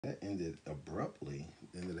That ended abruptly,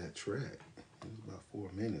 the end of that track. It was about 4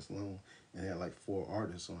 minutes long and it had like four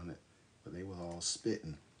artists on it, but they was all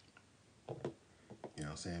spitting. You know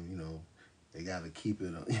what I'm saying? They got to keep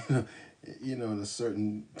it, in a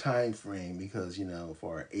certain time frame because,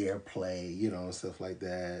 for airplay, and stuff like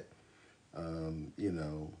that.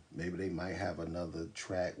 Maybe they might have another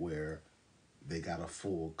track where they got a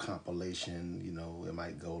full compilation, it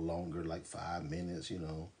might go longer, like 5 minutes,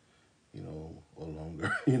 or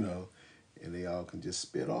longer, and they all can just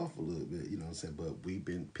spit off a little bit, what I'm saying?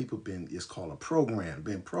 But people been, it's called a program,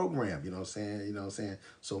 been programmed, what I'm saying?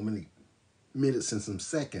 So many minutes and some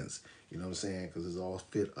seconds, what I'm saying? Because it's all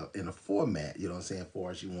fit up in a format, what I'm saying? As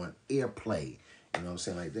far as you want airplay, what I'm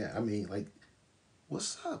saying? Like that. I mean, like,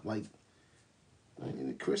 what's up? Like,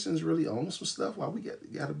 the Christians really own some stuff. Why we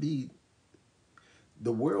got to be,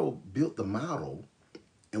 the world built the model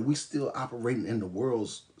and we still operating in the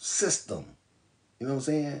world's system. You know what I'm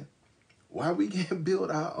saying? Why we can't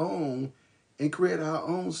build our own and create our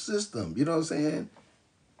own system? You know what I'm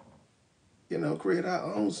saying? Create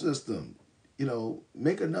our own system.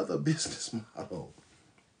 Make another business model.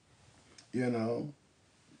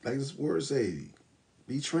 Like this word say,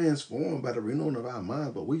 be transformed by the renewing of our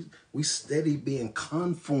mind. But we steady being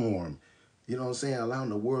conformed. You know what I'm saying? Allowing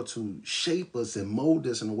the world to shape us and mold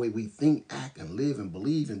us in the way we think, act, and live and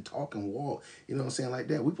believe and talk and walk. You know what I'm saying? Like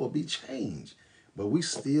that. We supposed to be changed. But we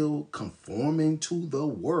still conforming to the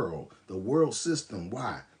world system.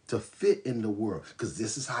 Why? To fit in the world. Because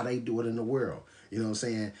this is how they do it in the world. You know what I'm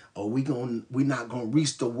saying? Or we not gonna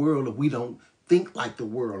reach the world if we don't think like the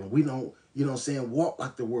world. We don't, walk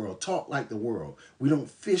like the world, talk like the world. We don't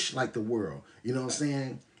fish like the world. You know what I'm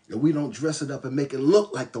saying? And we don't dress it up and make it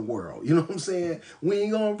look like the world. You know what I'm saying? We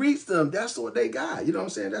ain't gonna reach them. That's what they got. You know what I'm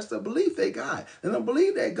saying? That's the belief they got. And I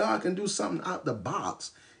believe that God can do something out the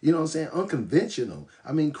box. You know what I'm saying? Unconventional.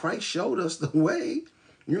 I mean, Christ showed us the way.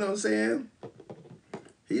 You know what I'm saying?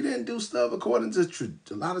 He didn't do stuff according to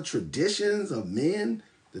a lot of traditions of men,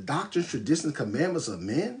 the doctrines, traditions, commandments of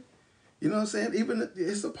men. You know what I'm saying? Even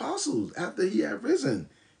his apostles, after he had risen,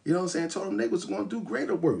 you know what I'm saying, told them they was going to do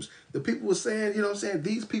greater works. The people were saying, you know what I'm saying,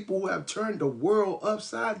 these people who have turned the world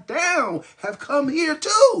upside down have come here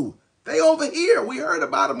too. They over here. We heard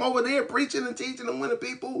about them over there preaching and teaching and winning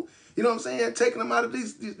people, you know what I'm saying, taking them out of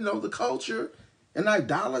the culture and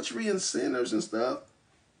idolatry and sinners and stuff.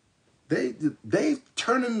 They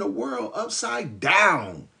turning the world upside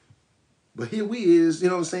down. But here we is, you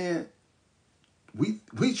know what I'm saying?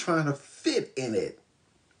 We trying to fit in it.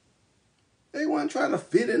 They weren't trying to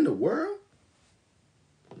fit in the world.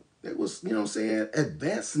 They was, you know what I'm saying,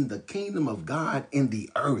 advancing the kingdom of God in the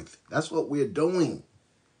earth. That's what we're doing.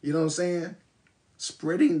 You know what I'm saying?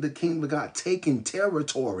 Spreading the kingdom of God, taking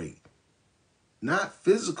territory. Not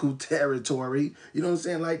physical territory, you know what I'm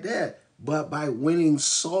saying, like that. But by winning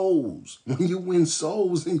souls. When you win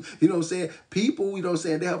souls, you know what I'm saying, people, you know what I'm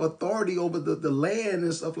saying, they have authority over the land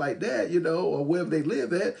and stuff like that, or wherever they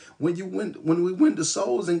live at. When we win the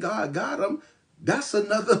souls and God got them, that's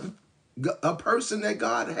a person that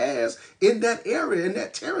God has in that area, in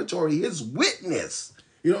that territory, his witness,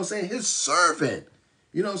 you know what I'm saying, his servant.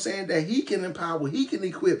 You know what I'm saying? That he can empower, he can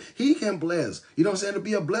equip, he can bless. You know what I'm saying? To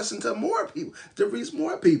be a blessing to more people, to reach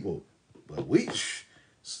more people. But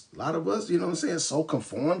a lot of us, you know what I'm saying, so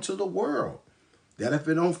conformed to the world that if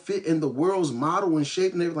it don't fit in the world's model and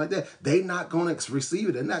shape and everything like that, they not going to receive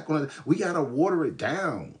it. They're not going to, we got to water it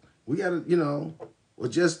down. We got to, or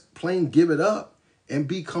just plain give it up and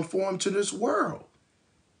be conformed to this world.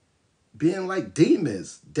 Being like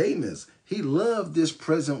Demas, he loved this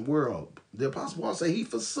present world. The Apostle Paul said he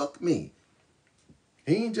forsook me.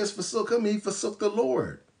 He ain't just forsook him, he forsook the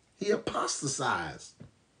Lord. He apostatized.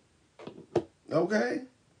 Okay?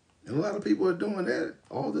 And a lot of people are doing that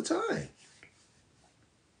all the time.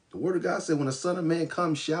 The word of God said, when the Son of Man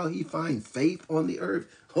comes, shall he find faith on the earth?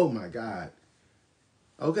 Oh my God.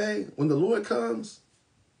 Okay? When the Lord comes,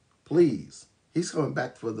 please. He's coming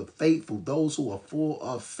back for the faithful, those who are full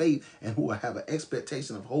of faith and who have an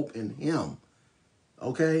expectation of hope in him.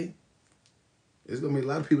 Okay? There's going to be a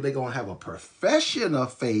lot of people, they're going to have a profession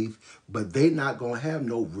of faith, but they're not going to have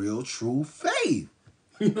no real, true faith.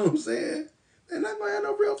 You know what I'm saying? They're not going to have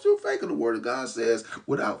no real, true faith. Because the word of God says,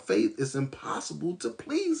 without faith, it's impossible to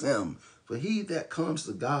please him. For he that comes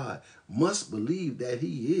to God must believe that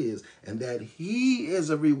he is, and that he is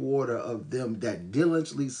a rewarder of them that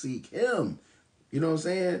diligently seek him. You know what I'm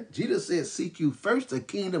saying? Jesus said, seek you first the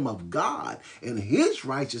kingdom of God and his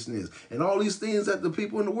righteousness. And all these things that the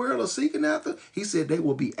people in the world are seeking after, he said they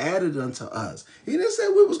will be added unto us. He didn't say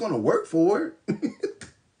we was going to work for it.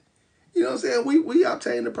 You know what I'm saying? We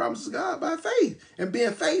obtain the promises of God by faith and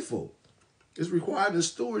being faithful. It's required in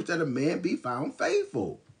stewards that a man be found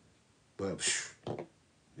faithful. But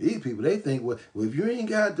these people, they think, well, if you ain't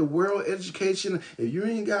got the world education, if you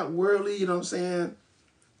ain't got worldly, you know what I'm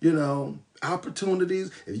saying,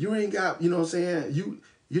 opportunities, if you ain't got, you know what I'm saying,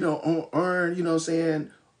 earn, you know what I'm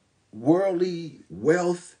saying, worldly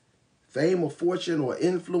wealth, fame or fortune or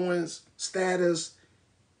influence, status,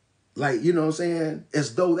 like, you know what I'm saying,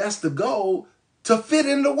 as though that's the goal to fit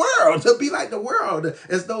in the world, to be like the world,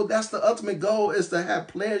 as though that's the ultimate goal, is to have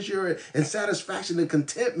pleasure and satisfaction and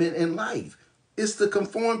contentment in life. It's to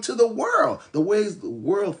conform to the world, the ways the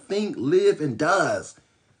world think, live, and does.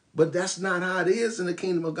 But that's not how it is in the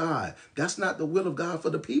kingdom of God. That's not the will of God for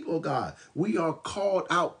the people of God. We are called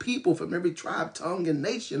out people from every tribe, tongue, and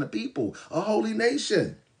nation of people, a holy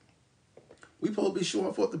nation. We supposed to be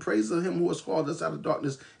showing forth the praise of him who has called us out of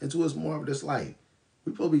darkness into his marvelous light.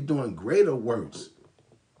 We supposed to be doing greater works.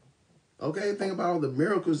 Okay, think about all the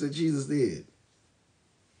miracles that Jesus did.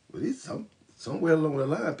 But somewhere along the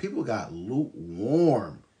line, people got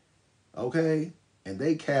lukewarm. Okay? And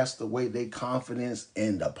they cast away their confidence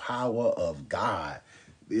in the power of God.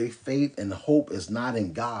 Their faith and hope is not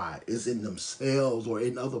in God. It's in themselves or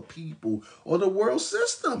in other people or the world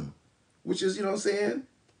system. Which is, you know what I'm saying,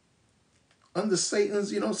 under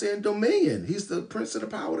Satan's, you know what I'm saying, dominion. He's the prince of the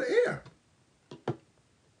power of the air.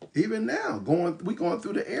 Even now, we going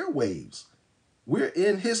through the airwaves. We're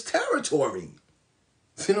in his territory.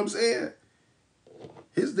 See what I'm saying?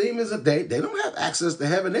 His demons, they don't have access to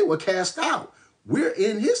heaven. They were cast out. We're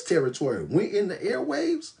in his territory. We're in the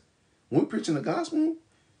airwaves. When we're preaching the gospel, you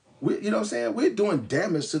know what I'm saying? We're doing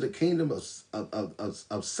damage to the kingdom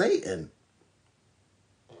of Satan.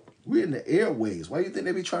 We're in the airwaves. Why do you think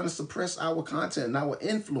they be trying to suppress our content and our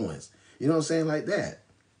influence? You know what I'm saying? Like that.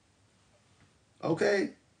 Okay?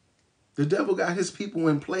 The devil got his people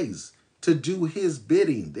in place to do his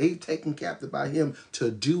bidding. They taken captive by him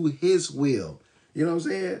to do his will. You know what I'm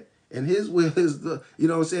saying? And his will is the, you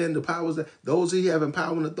know what I'm saying, the powers that those he have in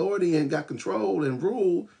power and authority and got control and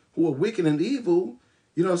rule, who are wicked and evil.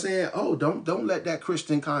 You know what I'm saying? Oh, don't let that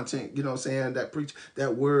Christian content, you know what I'm saying, that preach,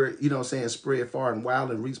 that word, you know what I'm saying, spread far and wide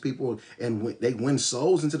and reach people and they win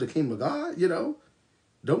souls into the kingdom of God, you know.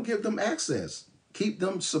 Don't give them access. Keep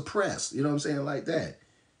them suppressed, you know what I'm saying, like that.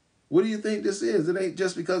 What do you think this is? It ain't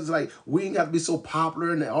just because like we ain't got to be so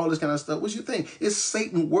popular and all this kind of stuff. What you think? It's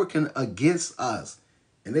Satan working against us.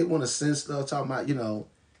 And they want to send stuff talking about,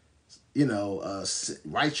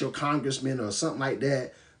 write your congressman or something like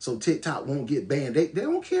that so TikTok won't get banned. They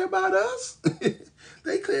don't care about us.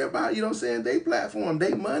 They care about, you know what I'm saying, they platform,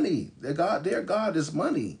 they money. Their God is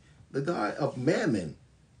money. The God of mammon,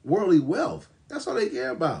 worldly wealth. That's all they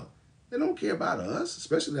care about. They don't care about us,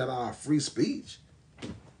 especially that our free speech.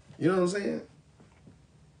 You know what I'm saying?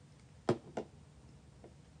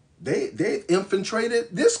 They've infiltrated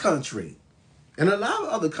this country and a lot of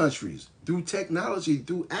other countries through technology,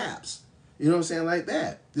 through apps. You know what I'm saying? Like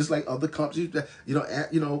that. Just like other companies that,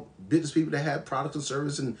 business people that have products and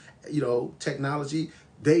service and, technology,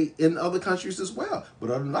 they in other countries as well.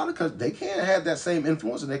 But in a lot of countries, they can't have that same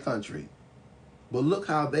influence in their country. But look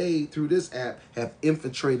how they, through this app, have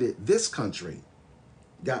infiltrated this country.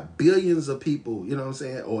 Got billions of people, you know what I'm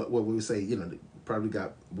saying? Or what we would say, probably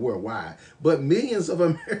got worldwide. But millions of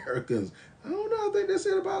Americans. I don't know, I think they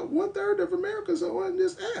said about 1/3 of Americans are on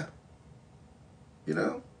this app. You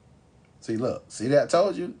know? See, look. See that I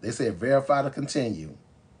told you? They said verify to continue.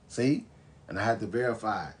 See? And I had to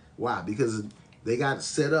verify. Why? Because they got it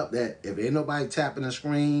set up that if ain't nobody tapping the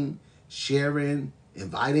screen, sharing,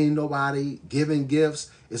 inviting nobody, giving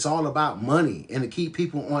gifts, it's all about money and to keep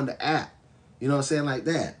people on the app. You know what I'm saying? Like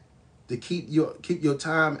that. To keep your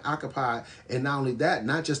time occupied. And not only that,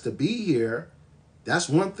 not just to be here. That's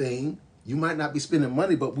one thing. You might not be spending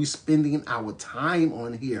money, but we're spending our time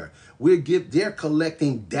on here. They're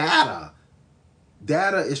collecting data.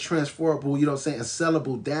 Data is transferable, you know what I'm saying,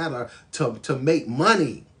 sellable data to make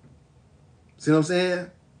money. See what I'm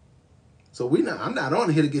saying? So I'm not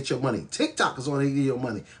on here to get your money. TikTok is on here to get your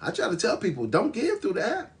money. I try to tell people, don't give through the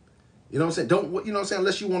app. You know what I'm saying? Don't, you know what I'm saying,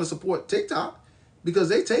 unless you want to support TikTok. Because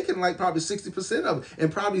they taking like probably 60% of it.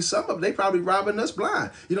 And probably some of it, they probably robbing us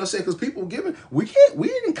blind. You know what I'm saying? Because people giving, we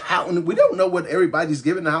ain't counting, we don't know what everybody's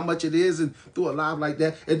giving and how much it is and through a live like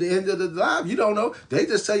that. At the end of the live, you don't know. They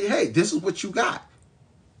just tell you, hey, this is what you got.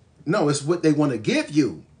 No, it's what they want to give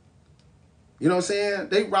you. You know what I'm saying?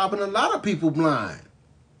 They robbing a lot of people blind.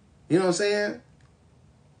 You know what I'm saying?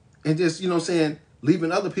 And just, you know what I'm saying,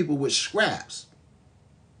 leaving other people with scraps.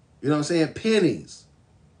 You know what I'm saying? Pennies.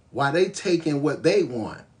 While they taking what they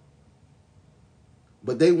want.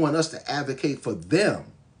 But they want us to advocate for them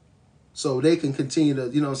so they can continue to,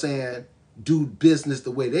 you know what I'm saying, do business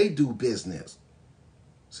the way they do business.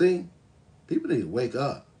 See? People need to wake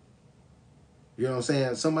up. You know what I'm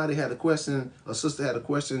saying? Somebody had a question, a sister had a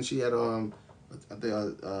question. She had,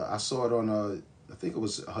 I saw it on, I think it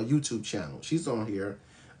was her YouTube channel. She's on here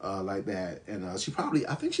like that. And she probably,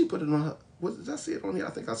 I think she put it on her, did I see it on here? I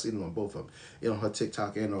think I see it on both of them. You know, her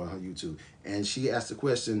TikTok and on her YouTube. And she asked the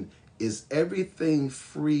question, is everything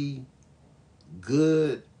free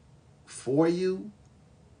good for you?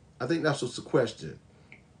 I think that's what's the question.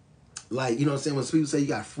 Like, you know what I'm saying? When people say you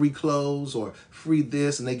got free clothes or free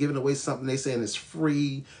this and they giving away something, they saying it's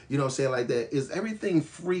free, you know what I'm saying, like that. Is everything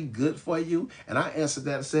free good for you? And I answered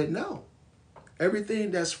that and said, no. Everything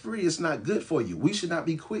that's free is not good for you. We should not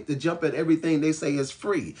be quick to jump at everything they say is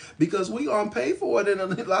free because we gonna pay for it, and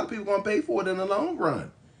a lot of people gonna pay for it in the long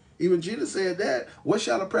run. Even Jesus said that, what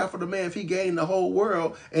shall it profit the man if he gain the whole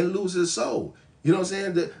world and lose his soul? You know what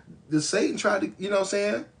I'm saying? The Satan tried to, you know what I'm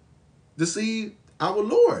saying, deceive our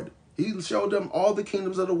Lord. He showed them all the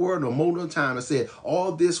kingdoms of the world in a moment of time and said,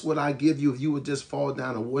 all this would I give you if you would just fall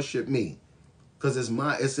down and worship me. Because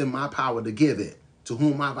it's in my power to give it to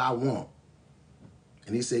whom I want.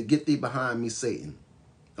 And he said, get thee behind me, Satan.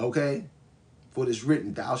 Okay? For it is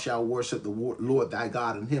written, thou shalt worship the Lord thy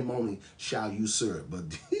God, and him only shall you serve. But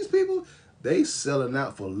these people, they selling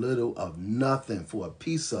out for little of nothing. For a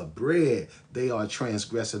piece of bread, they are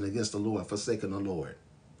transgressing against the Lord, forsaking the Lord.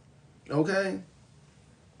 Okay?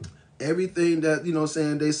 Everything that, you know what I'm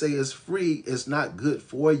saying, they say is free is not good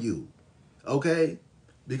for you. Okay?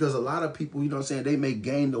 Because a lot of people, you know what I'm saying, they may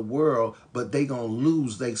gain the world, but they going to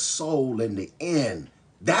lose their soul in the end.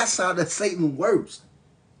 That's how the Satan works.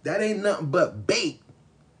 That ain't nothing but bait.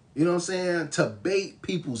 You know what I'm saying? To bait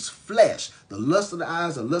people's flesh. The lust of the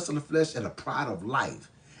eyes, the lust of the flesh, and the pride of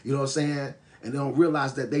life. You know what I'm saying? And they don't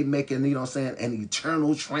realize that they making, you know what I'm saying, an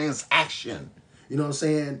eternal transaction. You know what I'm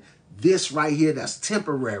saying? This right here that's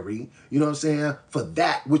temporary, you know what I'm saying, for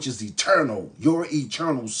that which is eternal, your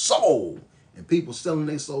eternal soul. And people selling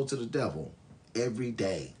their soul to the devil every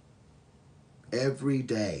day. Every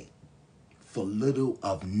day. For little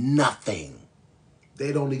of nothing.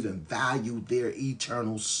 They don't even value their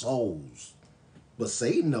eternal souls. But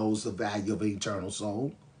Satan knows the value of an eternal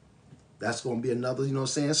soul. That's going to be another, you know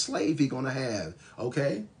what I'm saying, slave he's going to have,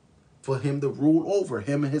 okay? For him to rule over,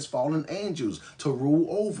 him and his fallen angels to rule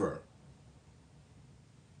over.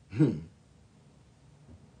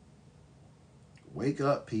 Wake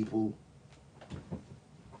up, people.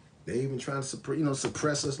 They even trying to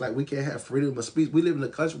suppress us like we can't have freedom of speech. We live in a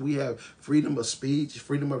country, we have freedom of speech,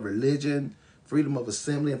 freedom of religion, freedom of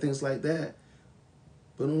assembly and things like that.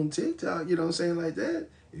 But on TikTok, you know what I'm saying, like that,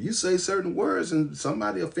 if you say certain words and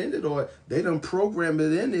somebody offended or they done program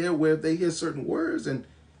it in there where if they hear certain words and,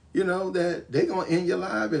 you know, that they going to end your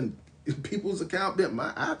life and people's account,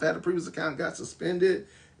 I've had a previous account got suspended,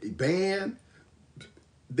 banned.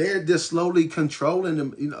 They're just slowly controlling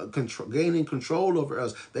them, you know, gaining control over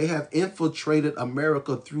us. They have infiltrated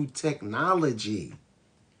America through technology.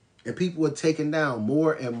 And people are taking down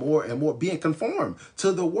more and more and more, being conformed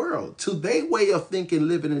to the world, to their way of thinking,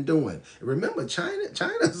 living, and doing. Remember, China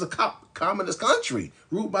is a communist country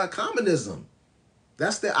ruled by communism.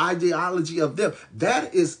 That's the ideology of them.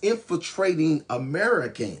 That is infiltrating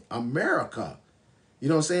America. You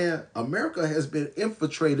know what I'm saying? America has been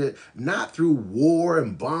infiltrated not through war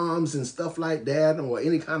and bombs and stuff like that or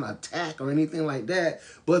any kind of attack or anything like that,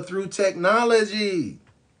 but through technology.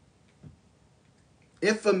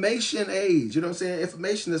 Information age. You know what I'm saying?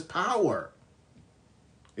 Information is power.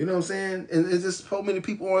 You know what I'm saying? And there's just so many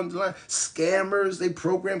people on the line. Scammers, they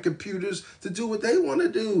program computers to do what they want to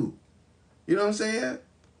do. You know what I'm saying?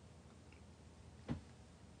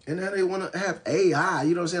 And now they want to have AI.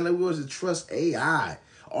 You know what I'm saying? Like we want to trust AI,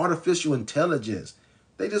 artificial intelligence.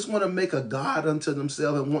 They just want to make a God unto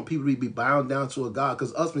themselves and want people to be bound down to a God.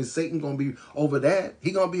 Because ultimately, Satan going to be over that. He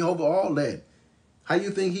going to be over all that. How you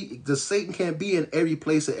think the Satan can't be in every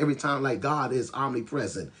place at every time like God is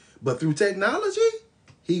omnipresent? But through technology,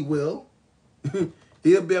 he will.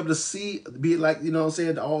 He'll be able to see, be like, you know what I'm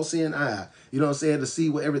saying, the all-seeing eye. You know what I'm saying, to see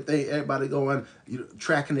what everybody going,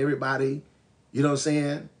 tracking everybody. You know what I'm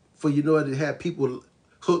saying? For you know to have people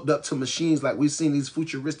hooked up to machines like we've seen these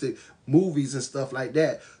futuristic movies and stuff like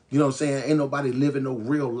that. You know what I'm saying? Ain't nobody living no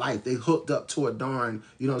real life. They hooked up to a darn,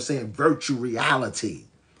 you know what I'm saying, virtual reality.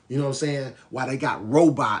 You know what I'm saying? While they got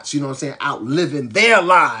robots, you know what I'm saying, out living their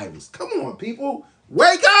lives. Come on, people.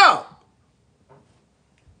 Wake up.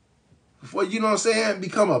 Before, you know what I'm saying,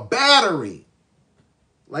 become a battery.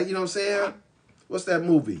 Like, you know what I'm saying? What's that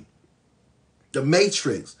movie? The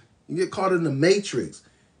Matrix. You get caught in the matrix.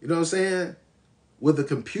 You know what I'm saying? With the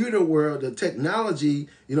computer world, the technology,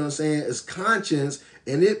 you know what I'm saying, is conscious,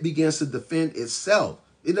 and it begins to defend itself.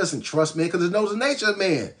 It doesn't trust man because it knows the nature of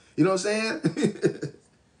man. You know what I'm saying?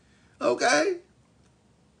 Okay?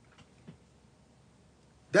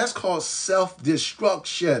 That's called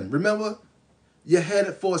self-destruction. Remember? You're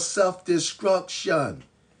headed for self-destruction.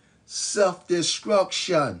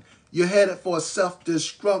 Self-destruction. You're headed for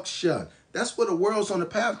self-destruction. That's what the world's on the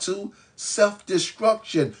path to.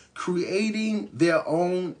 Self-destruction. Creating their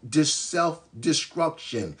own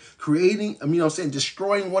self-destruction. Creating, you know what I'm saying,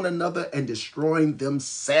 destroying one another and destroying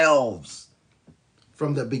themselves.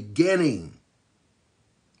 From the beginning,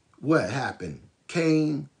 what happened?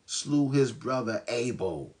 Cain slew his brother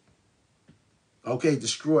Abel. Okay,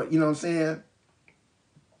 destroyed, you know what I'm saying?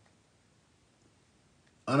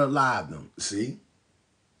 Unalived him, see?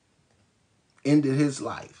 Ended his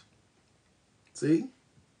life. See?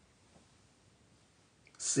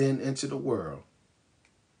 Sin into the world.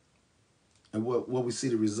 And what we see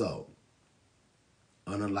the result?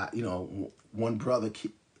 Unalive, you know, one brother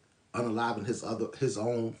unaliving his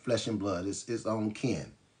own flesh and blood, his own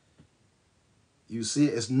kin. You see,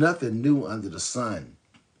 it's nothing new under the sun.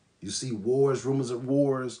 You see wars, rumors of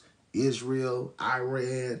wars, Israel,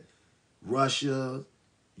 Iran, Russia,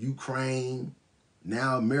 Ukraine.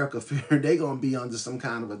 Now America fear they gonna be under some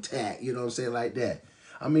kind of attack. You know what I'm saying, like that.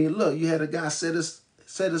 I mean, look, you had a guy set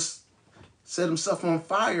himself on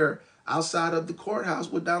fire outside of the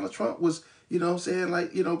courthouse where Donald Trump was, you know what I'm saying,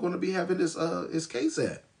 like, you know, going to be having his case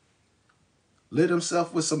at. Lit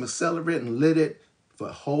himself with some accelerant and lit it for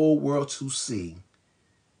the whole world to see.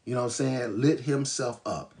 You know what I'm saying? Lit himself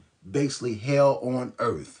up. Basically hell on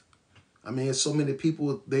earth. I mean, so many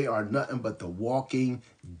people, they are nothing but the walking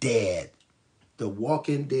dead. The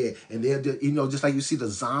walking dead. And they're, you know, just like you see the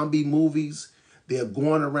zombie movies, they're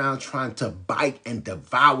going around trying to bite and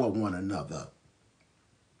devour one another.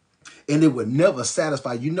 And it would never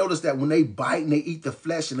satisfy. You notice that when they bite and they eat the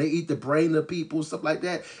flesh and they eat the brain of people, stuff like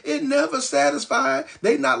that, it never satisfies.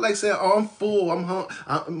 They not like saying, oh, I'm full, I'm hungry,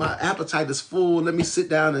 my appetite is full, let me sit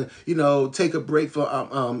down and, you know, take a break for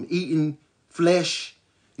eating flesh.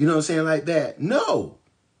 You know what I'm saying, like that? No.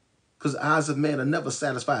 Because the eyes of man are never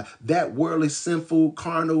satisfied. That worldly, sinful,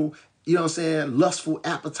 carnal, you know what I'm saying, lustful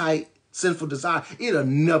appetite, sinful desire, it'll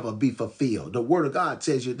never be fulfilled. The word of God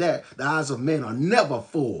tells you that the eyes of men are never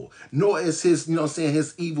full, nor is his, you know what I'm saying,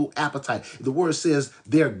 his evil appetite. The word says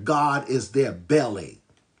their God is their belly.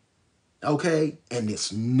 Okay? And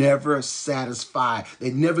it's never satisfied. They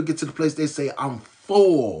never get to the place they say, I'm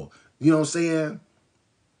full. You know what I'm saying?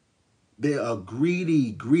 They are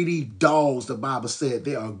greedy, greedy dogs, the Bible said.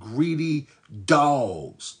 They are greedy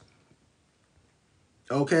dogs.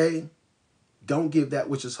 Okay? Don't give that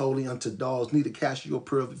which is holy unto dogs, neither cast your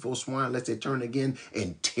pearls before swine, lest they turn again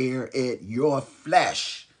and tear at your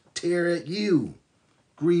flesh. Tear at you.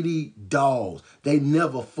 Greedy dogs. They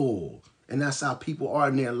never full. And that's how people are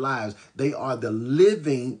in their lives. They are the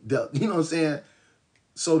living, you know what I'm saying,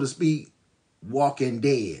 so to speak, walking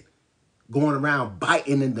dead. Going around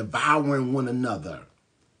biting and devouring one another.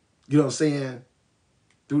 You know what I'm saying?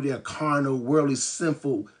 Through their carnal, worldly,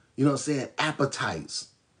 sinful, you know what I'm saying, appetites.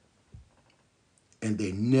 And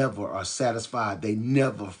they never are satisfied. They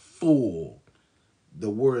never full. The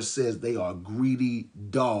word says they are greedy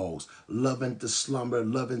dogs, loving to slumber,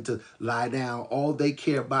 loving to lie down. All they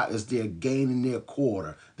care about is their gain in their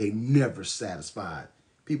quarter. They never satisfied.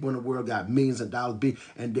 People in the world got millions of dollars,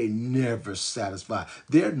 and they never satisfied.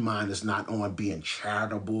 Their mind is not on being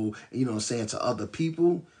charitable, you know what I'm saying, to other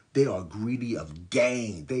people. They are greedy of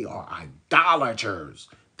gain. They are idolaters.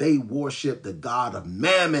 They worship the god of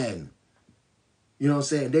mammon. You know what I'm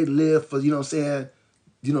saying? They live for, you know what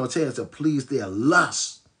I'm saying, to please their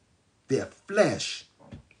lust, their flesh.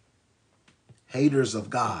 Haters of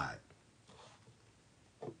God.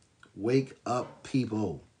 Wake up,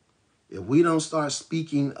 people. If we don't start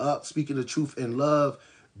speaking up, speaking the truth in love,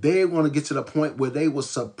 they want to get to the point where they will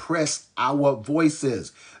suppress our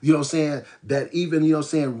voices. You know what I'm saying? That even, you know what I'm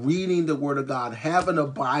saying, reading the word of God, having a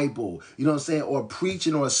Bible, you know what I'm saying, or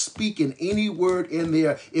preaching or speaking any word in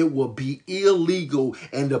there, it will be illegal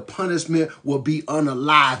and the punishment will be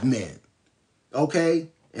unalivement. Okay?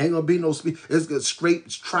 Ain't gonna be no speak. It's a straight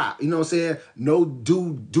trap. You know what I'm saying? No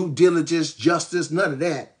due diligence, justice, none of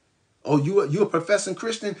that. Oh, you a professing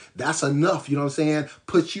Christian? That's enough, you know what I'm saying?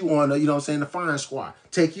 Put you on, you know what I'm saying, the firing squad.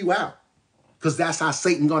 Take you out. Because that's how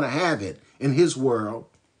Satan going to have it in his world.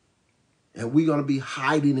 And we're going to be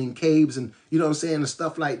hiding in caves and, you know what I'm saying, and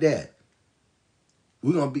stuff like that.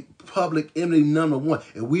 We're going to be public enemy number one.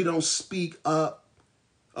 If we don't speak up,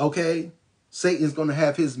 okay, Satan's going to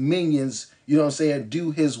have his minions, you know what I'm saying,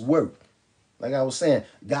 do his work. Like I was saying,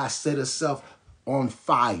 God set himself on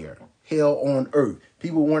fire, hell on earth.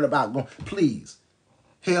 People weren't about going, please,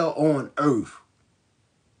 hell on earth.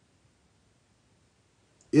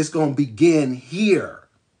 It's going to begin here,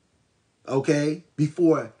 okay,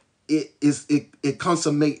 before it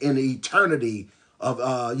consummate in the eternity of,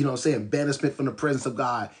 you know what I'm saying, banishment from the presence of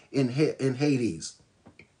God in Hades.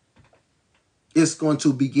 It's going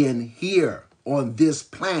to begin here on this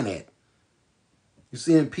planet. You're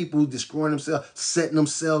seeing people destroying themselves, setting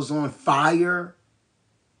themselves on fire.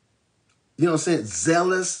 You know what I'm saying?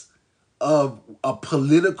 Zealous of a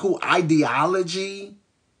political ideology.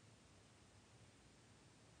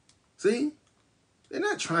 See? They're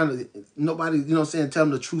not trying to, nobody, you know what I'm saying, tell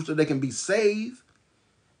them the truth so they can be saved.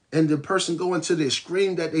 And the person going to the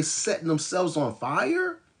extreme that they setting themselves on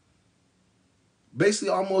fire. Basically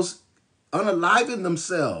almost unaliving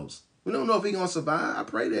themselves. We don't know if he's going to survive. I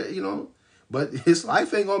pray that, you know. But his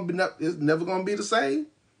life ain't going to be, it's never going to be the same.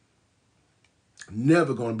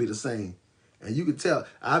 Never going to be the same. And you can tell,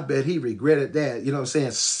 I bet he regretted that, you know what I'm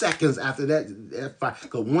saying, seconds after that fight.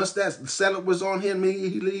 Because once that setup was on him,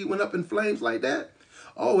 he went up in flames like that.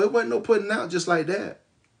 Oh, it wasn't no putting out just like that.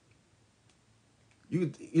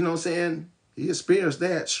 You know what I'm saying? He experienced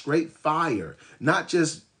that straight fire. Not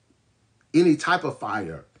just any type of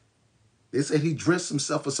fire. They said he drenched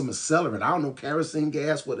himself with some accelerant. I don't know, kerosene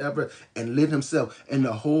gas, whatever, and lit himself. And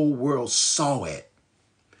the whole world saw it.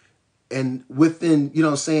 And within, you know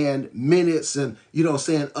what I'm saying, minutes and, you know what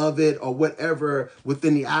I'm saying, of it or whatever,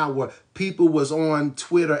 within the hour, people was on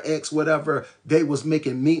Twitter, X, whatever, they was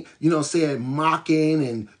making me, you know what I'm saying, mocking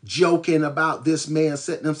and joking about this man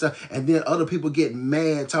setting himself. And then other people getting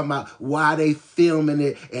mad, talking about why they filming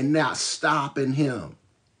it and not stopping him.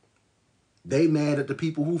 They mad at the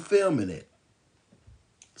people who filming it.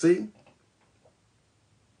 See?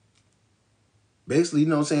 Basically, you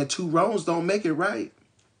know what I'm saying, two wrongs don't make it right.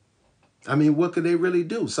 I mean, what could they really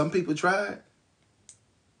do? Some people tried.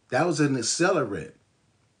 That was an accelerant.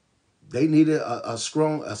 They needed a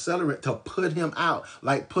strong accelerant to put him out,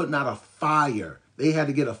 like putting out a fire. They had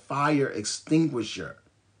to get a fire extinguisher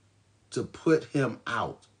to put him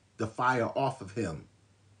out, the fire off of him.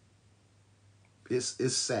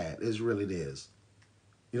 It's sad. It really is.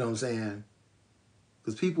 You know what I'm saying?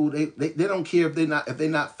 Because people, they don't care if they're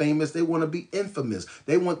not famous. They want to be infamous.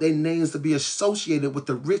 They want their names to be associated with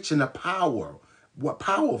the rich and the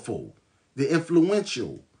powerful, the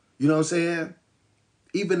influential. You know what I'm saying?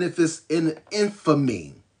 Even if it's in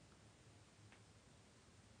infamy.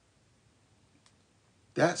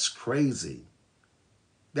 That's crazy.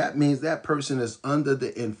 That means that person is under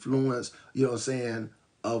the influence, you know what I'm saying,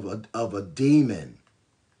 of a demon,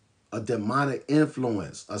 a demonic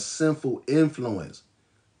influence, a sinful influence,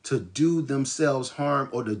 to do themselves harm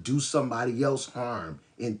or to do somebody else harm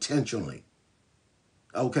intentionally.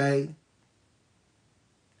 Okay?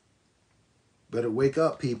 Better wake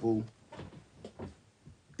up, people.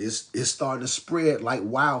 It's starting to spread like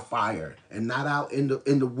wildfire, and not out in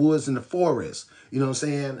the woods and the forest. You know what I'm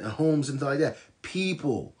saying? And homes and stuff like that.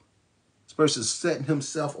 People. This person's setting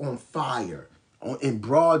himself on fire in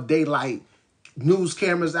broad daylight. News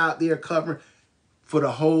cameras out there covering for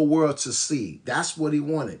the whole world to see. That's what he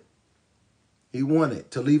wanted. He wanted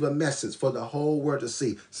to leave a message for the whole world to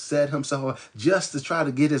see. Set himself up just to try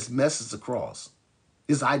to get his message across.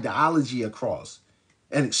 His ideology across.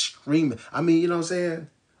 And extreme. I mean, you know what I'm saying?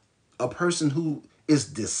 A person who is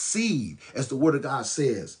deceived, as the word of God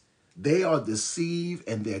says. They are deceived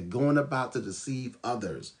and they're going about to deceive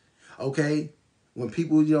others. Okay? When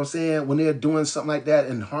people, you know what I'm saying, when they're doing something like that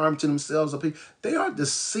and harm to themselves, they are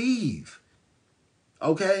deceived.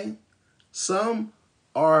 Okay? Some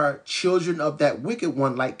are children of that wicked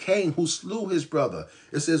one, like Cain, who slew his brother.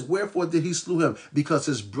 It says, wherefore did he slew him? Because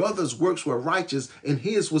his brother's works were righteous and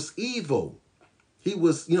his was evil. He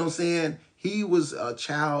was, you know what I'm saying, he was a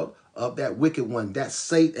child of that wicked one, that's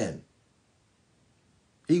Satan.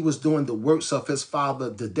 He was doing the works of his father,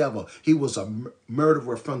 the devil. He was a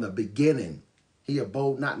murderer from the beginning. He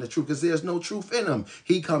abode not in the truth because there's no truth in him.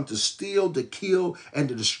 He come to steal, to kill, and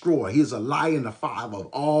to destroy. He is a liar and the father of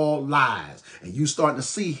all lies. And you starting to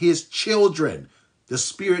see his children, the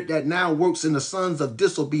spirit that now works in the sons of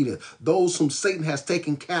disobedience, those whom Satan has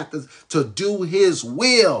taken captive to do his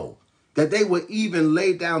will, that they will even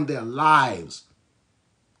lay down their lives.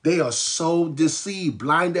 They are so deceived,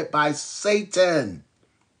 blinded by Satan.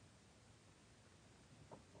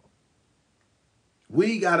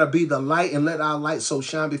 We got to be the light and let our light so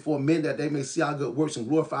shine before men that they may see our good works and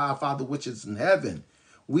glorify our Father which is in heaven.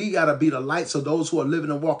 We got to be the light so those who are living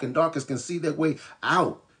and walking in darkness can see their way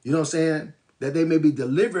out. You know what I'm saying? that they may be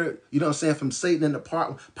delivered, you know what I'm saying, from Satan and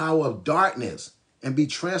the power of darkness, and be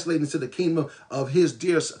translated into the kingdom of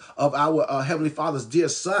of our Heavenly Father's dear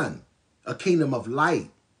Son, a kingdom of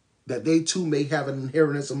light, that they too may have an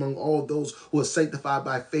inheritance among all those who are sanctified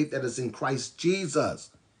by faith that is in Christ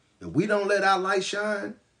Jesus. If we don't let our light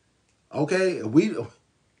shine, okay, if we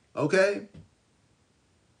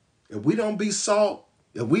don't be salt,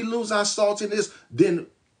 if we lose our saltiness, then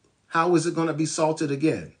how is it going to be salted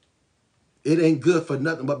again? It ain't good for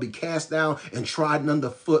nothing but be cast down and trodden under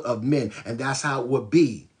foot of men. And that's how it would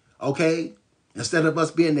be. Okay? Instead of us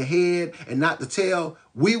being the head and not the tail,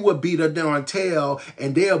 we would be the darn tail,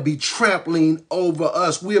 and they'll be trampling over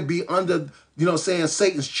us. We'll be under, you know what I'm saying,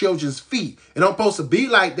 Satan's children's feet. It don't supposed to be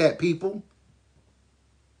like that, people.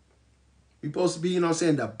 We're supposed to be, you know what I'm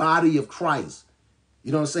saying, the body of Christ.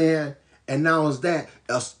 You know what I'm saying? And now is that,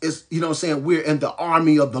 it's, you know what I'm saying, we're in the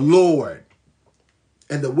army of the Lord.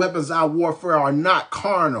 And the weapons of our warfare are not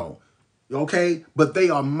carnal, okay? But they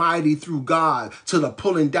are mighty through God to the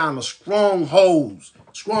pulling down of strongholds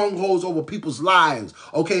over people's lives,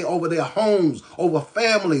 okay? Over their homes, over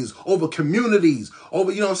families, over communities,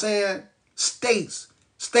 over, you know what I'm saying?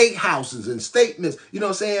 State houses and statements, you know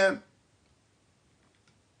what I'm saying?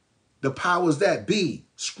 The powers that be,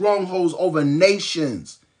 strongholds over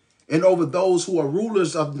nations and over those who are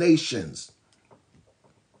rulers of nations.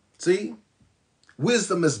 See?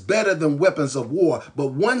 Wisdom is better than weapons of war. But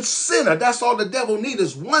one sinner, that's all the devil needs,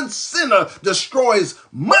 is one sinner destroys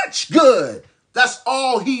much good. That's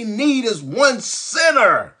all he needs, is one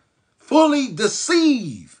sinner fully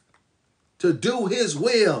deceived to do his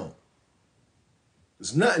will.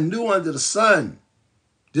 There's nothing new under the sun.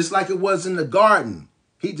 Just like it was in the garden.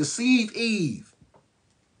 He deceived Eve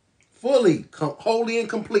fully, wholly and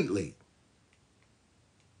completely.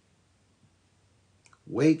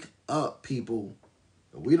 Wake up, people.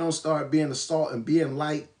 If we don't start being the salt and being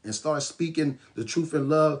light and start speaking the truth in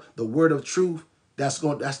love, the word of truth, that's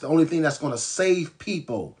the only thing that's going to save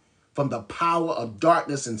people from the power of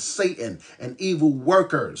darkness and Satan and evil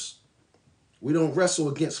workers. We don't wrestle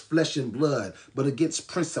against flesh and blood, but against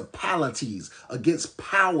principalities, against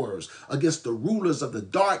powers, against the rulers of the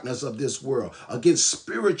darkness of this world, against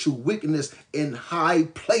spiritual wickedness in high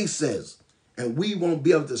places. And we won't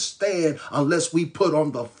be able to stand unless we put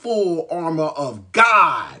on the full armor of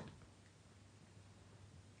God.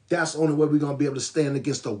 That's the only way we're going to be able to stand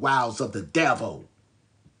against the wiles of the devil.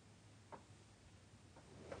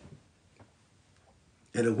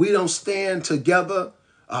 And if we don't stand together,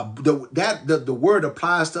 the word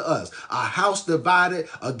applies to us. A house divided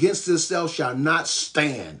against itself shall not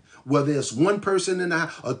stand. Whether it's one person in the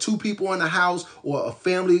house, or two people in the house, or a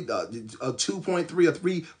family, 2.3 or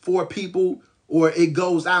 3, 4 people, or it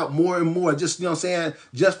goes out more and more, just, you know what I'm saying,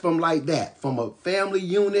 just from like that, from a family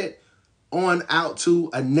unit on out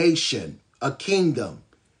to a nation, a kingdom,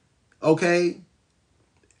 okay?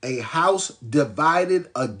 A house divided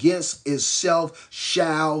against itself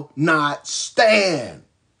shall not stand.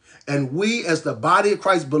 And we, as the body of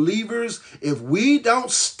Christ believers, if we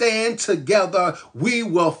don't stand together, we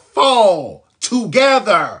will fall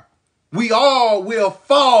together. We all will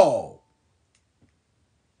fall.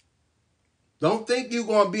 Don't think you're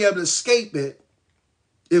going to be able to escape it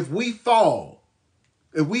if we fall.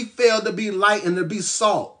 If we fail to be light and to be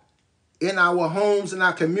salt in our homes, in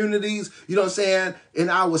our communities, you know what I'm saying,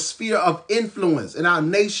 in our sphere of influence, in our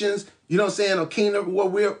nations, you know what I'm saying, a kingdom where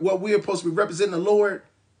we're supposed to be representing the Lord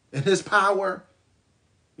and his power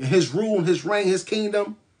and his rule and his reign, his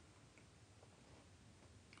kingdom,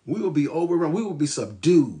 we will be overrun. We will be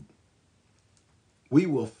subdued. We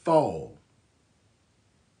will fall.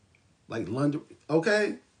 Like London,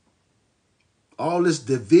 okay? All this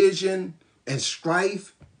division and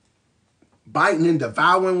strife, biting and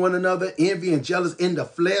devouring one another, envy and jealous in the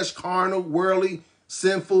flesh, carnal, worldly,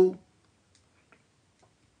 sinful.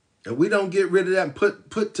 And we don't get rid of that and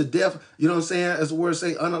put to death, you know what I'm saying, as the word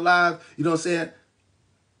say, unalive, you know what I'm saying,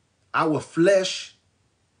 our flesh,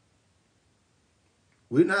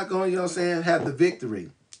 we're not going, you know what I'm saying, have the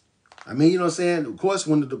victory. I mean, you know what I'm saying, of course,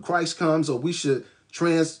 when the Christ comes, or we should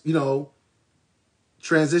transition out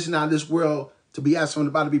of this world to be absent from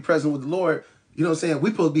the body, to be present with the Lord, you know what I'm saying,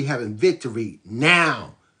 we're supposed to be having victory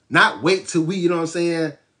now, not wait till we, you know what I'm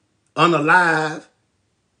saying, unalive,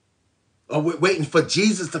 or we're waiting for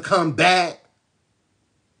Jesus to come back.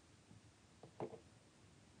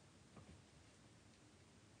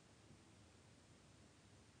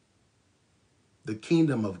 The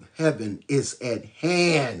kingdom of heaven is at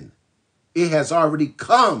hand. It has already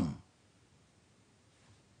come.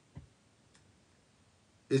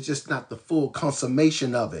 It's just not the full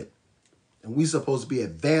consummation of it. And we're supposed to be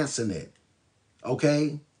advancing it.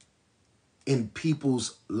 okay, in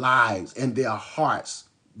people's lives and their hearts.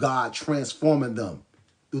 God transforming them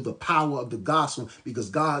through the power of the gospel, because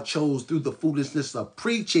God chose through the foolishness of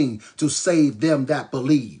preaching to save them that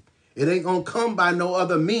believe. It ain't going to come by no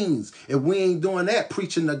other means. If we ain't doing that,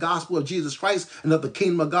 preaching the gospel of Jesus Christ and of the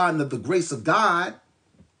kingdom of God and of the grace of God.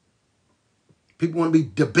 People want to be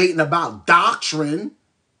debating about doctrine,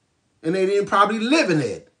 and they didn't probably live in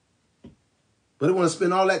it. But they want to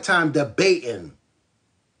spend all that time debating,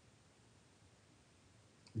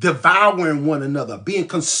 devouring one another, being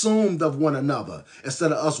consumed of one another,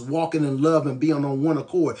 instead of us walking in love and being on one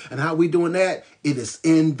accord. And how we doing that? It is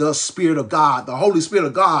in the Spirit of God, the Holy Spirit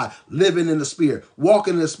of God, living in the Spirit,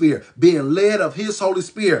 walking in the Spirit, being led of his Holy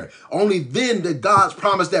Spirit. Only then did God's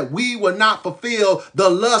promise that we will not fulfill the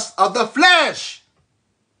lust of the flesh.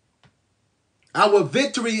 Our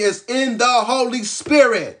victory is in the Holy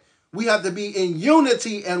Spirit. We have to be in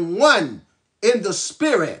unity and one in the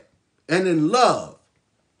Spirit and in love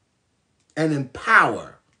and in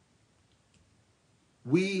power.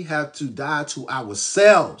 We have to die to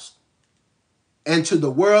ourselves and to the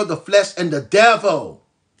world, the flesh, and the devil.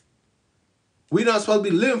 We're not supposed to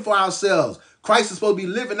be living for ourselves. Christ is supposed to be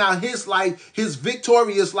living out his life, his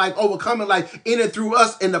victorious life, overcoming life in and through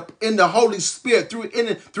us in the Holy Spirit,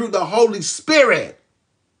 through the Holy Spirit.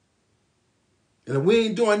 And if we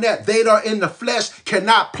ain't doing that, they that are in the flesh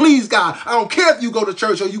cannot please God. I don't care if you go to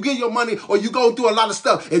church or you give your money or you go through a lot of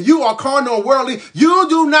stuff. If you are carnal and worldly, you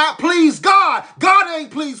do not please God. God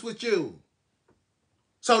ain't pleased with you.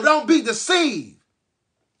 So don't be deceived.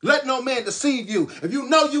 Let no man deceive you. If you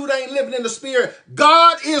know you ain't living in the Spirit,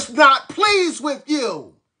 God is not pleased with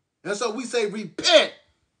you. And so we say repent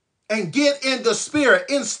and get in the Spirit,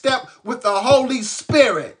 in step with the Holy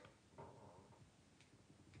Spirit.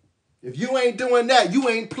 If you ain't doing that, you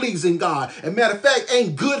ain't pleasing God. And matter of fact,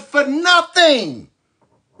 ain't good for nothing.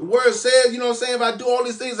 The word says, you know what I'm saying, if I do all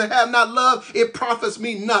these things and have not love, it profits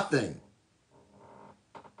me nothing.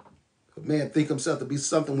 If man think himself to be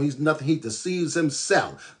something when he's nothing, he deceives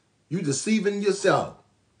himself. You deceiving yourself.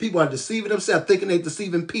 People are deceiving themselves, thinking they're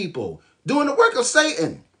deceiving people. Doing the work of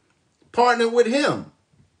Satan. Partnering with him.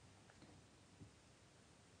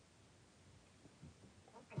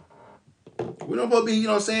 We don't supposed to be, you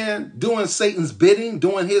know what I'm saying, doing Satan's bidding,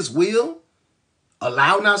 doing his will,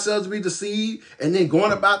 allowing ourselves to be deceived, and then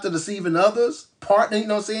going about to deceiving others, partnering, you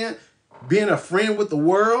know what I'm saying, being a friend with the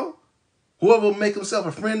world. Whoever will make himself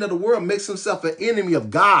a friend of the world makes himself an enemy of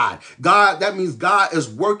God. God, that means God is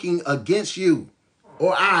working against you.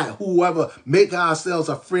 Or whoever make ourselves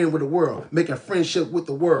a friend with the world, making friendship with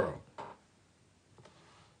the world.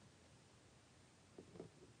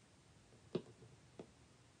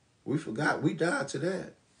 We forgot we died to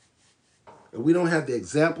that. If we don't have the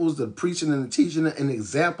examples, the preaching and the teaching and the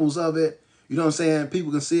examples of it, you know what I'm saying?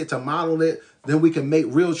 People can see it to model it. Then we can make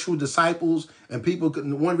real true disciples. And people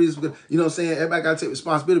can, one reason, you know what I'm saying? Everybody got to take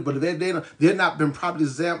responsibility. But if they're not been properly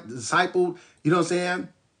discipled, you know what I'm saying?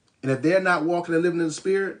 And if they're not walking and living in the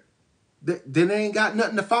Spirit, then they ain't got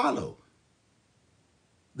nothing to follow.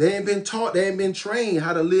 They ain't been taught, they ain't been trained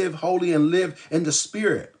how to live holy and live in the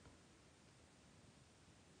Spirit.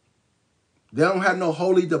 They don't have no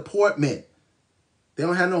holy deportment. They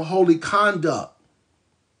don't have no holy conduct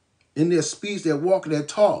in their speech, their walk, their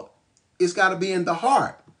talk. It's got to be in the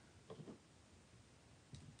heart.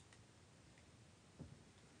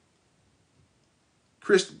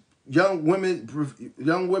 Young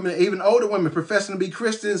women, even older women professing to be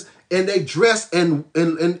Christians, and they dress and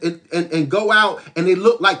go out and they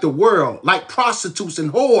look like the world, like prostitutes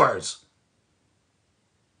and whores.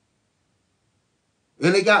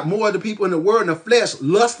 And they got more of the people in the world in the flesh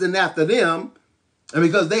lusting after them. And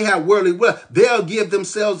because they have worldly wealth, they'll give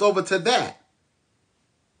themselves over to that.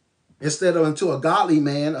 Instead of unto a godly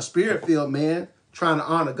man, a spirit-filled man, trying to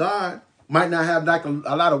honor God, might not have like a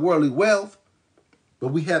lot of worldly wealth, but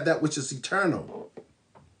we have that which is eternal.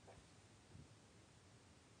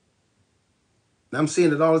 And I'm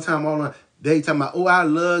seeing it all the time. They talking about, oh, I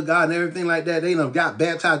love God and everything like that. They done got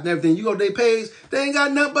baptized and everything. You go to their page, they ain't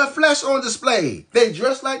got nothing but flesh on display. They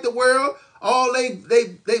dress like the world. All they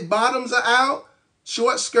bottoms are out,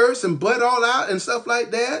 short skirts and butt all out and stuff like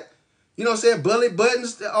that. You know what I'm saying? Belly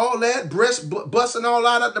buttons, all that, breast busting all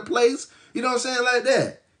out of the place. You know what I'm saying? Like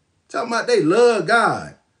that. Talking about they love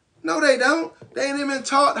God. No, they don't. They ain't even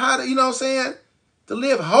taught how to, you know what I'm saying, to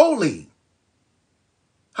live holy.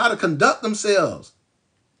 How to conduct themselves.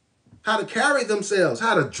 How to carry themselves.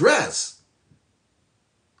 How to dress.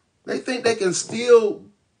 They think they can still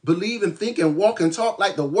believe and think and walk and talk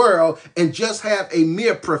like the world and just have a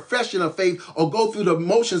mere profession of faith or go through the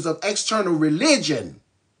motions of external religion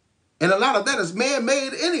And a lot of that is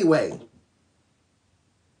man-made anyway.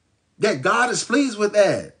 That God is pleased with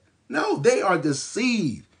that. No, they are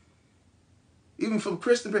deceived. Even from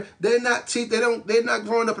Christian parents, they're not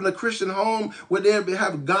growing up in a Christian home where they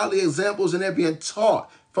have godly examples and they're being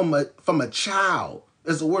taught from a child.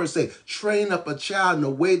 As the word says, train up a child in the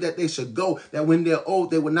way that they should go, that when they're old,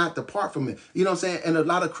 they will not depart from it. You know what I'm saying? And a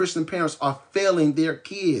lot of Christian parents are failing their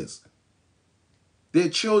kids, their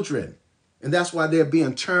children. And that's why they're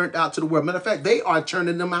being turned out to the world. Matter of fact, they are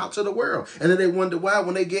turning them out to the world. And then they wonder why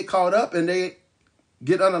when they get caught up and they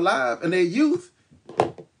get unalive in their youth,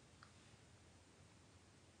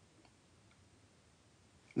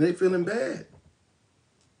 they feeling bad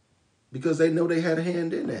because they know they had a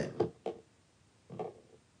hand in that.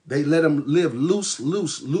 They let them live loose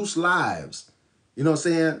lives. You know what I'm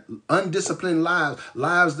saying? Undisciplined lives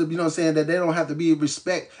that, you know what I'm saying, that they don't have to be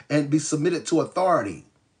respect and be submitted to authority.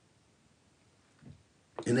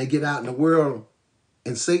 And they get out in the world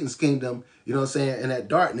in Satan's kingdom, you know what I'm saying, in that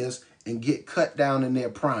darkness and get cut down in their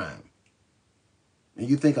prime. And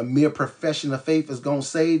you think a mere profession of faith is going to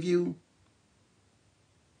save you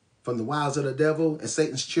from the wiles of the devil and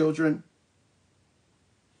Satan's children?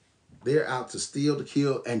 They're out to steal, to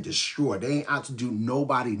kill, and destroy. They ain't out to do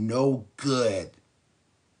nobody no good.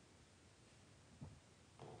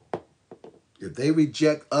 If they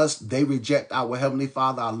reject us, they reject our Heavenly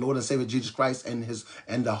Father, our Lord and Savior Jesus Christ, and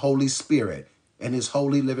the Holy Spirit, and his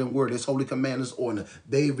holy living word, his holy command, his order.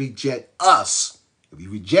 They reject us. If you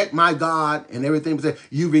reject my God and everything,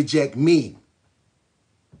 you reject me.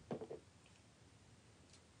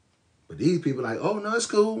 But these people are like, oh, no, it's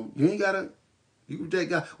cool. You ain't got to. You reject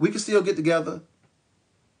God. We can still get together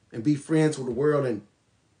and be friends with the world and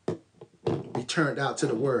be turned out to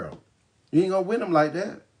the world. You ain't going to win them like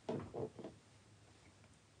that.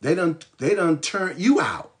 They done turn you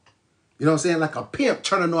out. You know what I'm saying? Like a pimp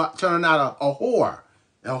turning out a whore.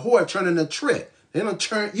 A whore turning a trick. They done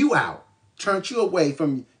turn you out. Turned you away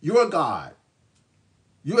from your God,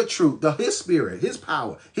 your truth, his spirit, his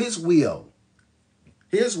power, his will,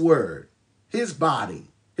 his word, his body,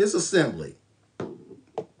 his assembly.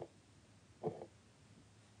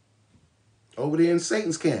 Over there in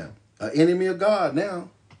Satan's camp, an enemy of God now.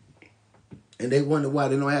 And they wonder why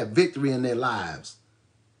they don't have victory in their lives.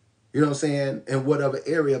 You know what I'm saying? In whatever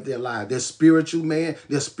area of their life. Their spiritual man,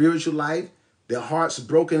 their spiritual life, their heart's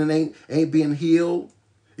broken and ain't being healed.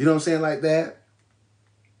 You know what I'm saying? Like that.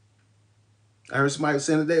 I heard somebody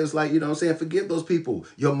saying today, it's like, you know what I'm saying? Forgive those people.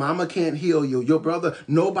 Your mama can't heal you. Your brother,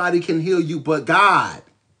 nobody can heal you but God.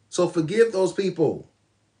 So forgive those people.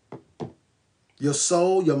 Your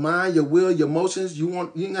soul, your mind, your will, your emotions, you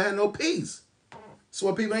ain't gonna have no peace. So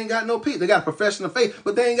when people ain't got no peace, they got a profession of faith,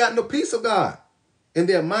 but they ain't got no peace of God. In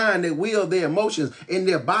their mind, their will, their emotions, in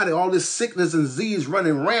their body, all this sickness and disease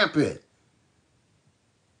running rampant.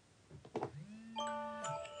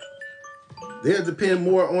 They'll depend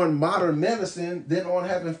more on modern medicine than on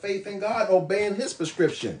having faith in God, obeying his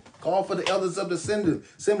prescription. Call for the elders of the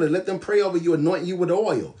assembly. Let them pray over you, anoint you with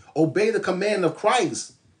oil. Obey the command of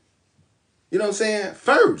Christ. You know what I'm saying?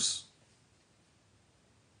 First.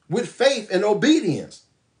 With faith and obedience.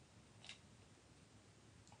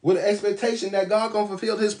 With the expectation that God gonna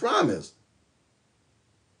fulfill his promise.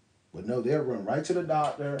 But no, they'll run right to the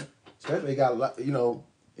doctor, especially if they got,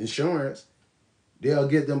 insurance. They'll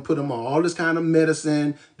put them on all this kind of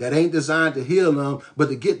medicine that ain't designed to heal them, but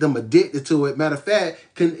to get them addicted to it. Matter of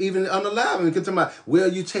fact, can even unalive them. Can tell them, well,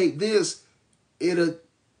 you take this, it'll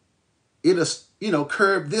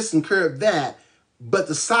curb this and curb that, but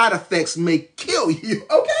the side effects may kill you.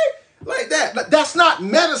 Okay? Like that. That's not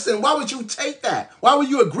medicine. Why would you take that? Why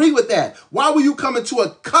would you agree with that? Why would you come into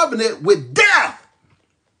a covenant with death?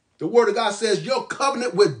 The word of God says your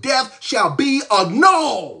covenant with death shall be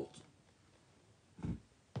annulled.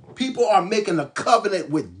 People are making a covenant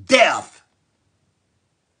with death.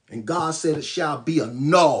 And God said it shall be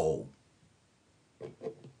annulled.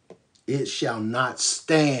 It shall not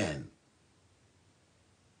stand.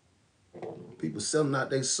 People selling out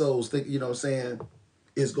their souls, think, you know what I'm saying,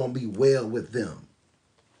 it's going to be well with them.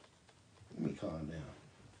 Let me calm down.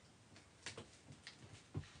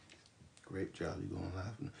 Great job. You going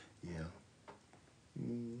live? Yeah.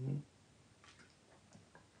 Mm-hmm.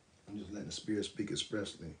 I'm just letting the Spirit speak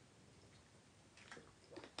expressly.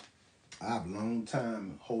 I have a long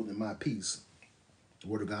time holding my peace. The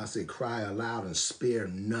word of God said, cry aloud and spare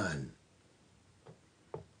none.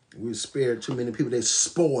 We spare too many people. They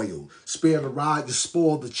spoil. Spare the rod, you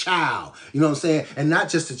spoil the child. You know what I'm saying? And not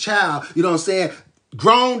just the child, you know what I'm saying?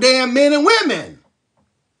 Grown damn men and women.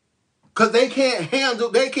 Because they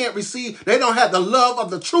can't receive, they don't have the love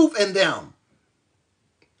of the truth in them.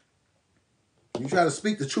 You try to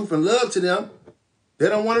speak the truth in love to them, they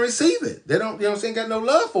don't want to receive it. They don't, you know what I'm saying, got no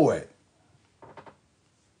love for it.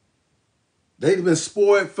 They've been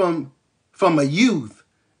spoiled from a youth.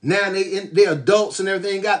 Now they're adults and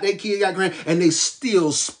everything, got their kids, got grand, and they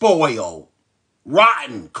still spoiled,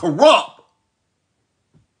 rotten, corrupt.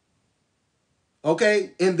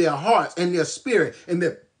 Okay? In their hearts, in their spirit, in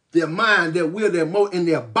their mind, their will, in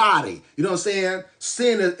their body. You know what I'm saying?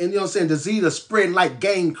 Sin and, you know what I'm saying, disease is spreading like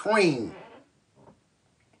gangrene.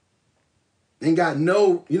 Ain't got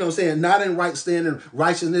no, you know what I'm saying, not in right standing,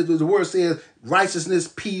 righteousness. The word says righteousness,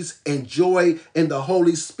 peace, and joy in the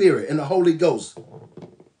Holy Spirit, in the Holy Ghost.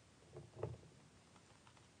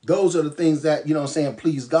 Those are the things that, you know what I'm saying,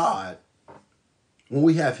 please God when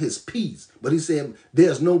we have his peace. But he said,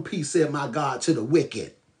 there's no peace, said my God, to the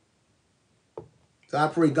wicked. So I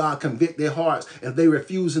pray God convict their hearts. If they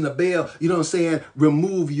refuse in the bail, you know what I'm saying,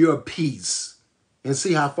 remove your peace and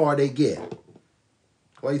see how far they get.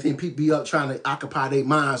 Why do you think people be up trying to occupy their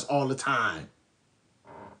minds all the time?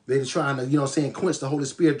 They're trying to, you know what I'm saying, quench the Holy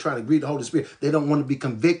Spirit, trying to grieve the Holy Spirit. They don't want to be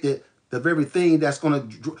convicted of everything that's going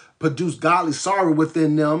to produce godly sorrow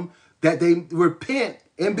within them, that they repent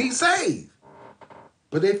and be saved.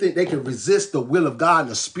 But they think they can resist the will of God and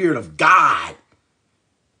the Spirit of God.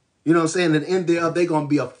 You know what I'm saying? At the end thereof, they're going to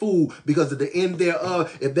be a fool, because at the end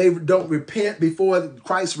thereof, if they don't repent before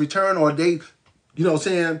Christ's return, or they, you know what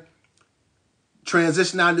I'm saying,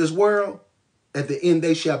 transition out of this world, at the end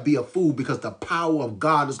they shall be a fool, because the power of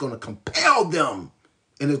God is going to compel them,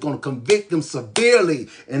 and it's going to convict them severely,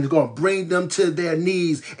 and it's going to bring them to their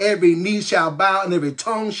knees. Every knee shall bow and every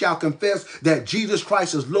tongue shall confess that Jesus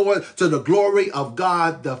Christ is Lord, to the glory of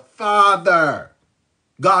God the Father.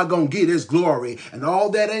 God gonna get his glory, and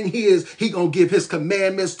all that ain't his, he gonna give his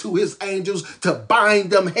commandments to his angels to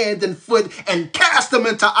bind them hand and foot and cast them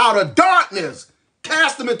into outer darkness.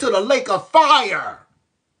 Cast them into the lake of fire.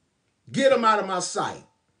 Get them out of my sight.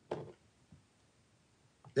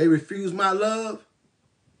 They refuse my love.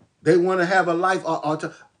 They want to have a life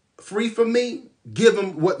free from me. Give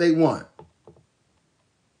them what they want.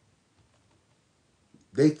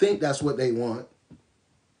 They think that's what they want.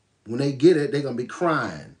 When they get it, they're going to be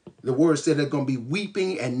crying. The word said they're going to be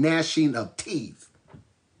weeping and gnashing of teeth.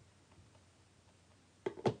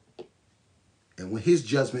 And when his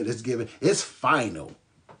judgment is given, it's final.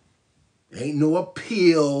 Ain't no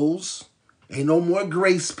appeals. Ain't no more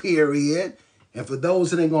grace period. And for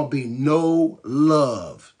those, it ain't going to be no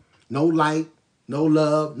love. No light, no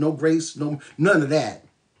love, no grace, none of that.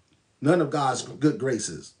 None of God's good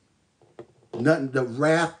graces. Nothing, the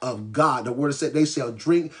wrath of God. The word said they shall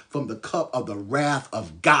drink from the cup of the wrath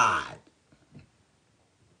of God.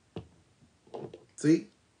 See?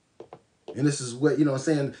 And this is what, you know what I'm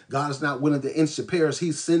saying, God is not willing to inch the pairs.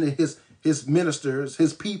 He's sending his ministers,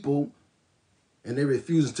 his people, and they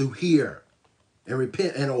refuse to hear and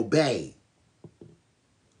repent and obey.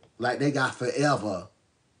 Like they got forever.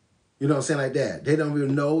 You know what I'm saying, like that. They don't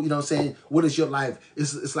even know, you know what I'm saying, what is your life?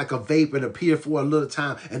 It's like a vapor. It appears for a little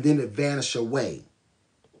time and then it vanishes away.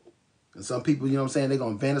 And some people, you know what I'm saying, they're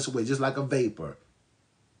going to vanish away just like a vapor.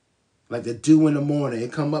 Like the dew in the morning.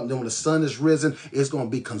 It come up, then when the sun is risen, it's going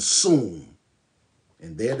to be consumed.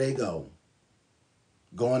 And there they go.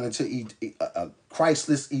 Going into a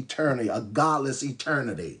Christless eternity, a godless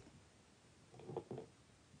eternity.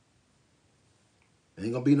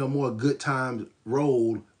 Ain't going to be no more good times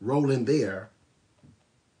rolling there.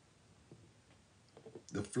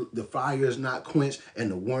 The fire is not quenched and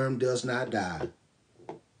the worm does not die.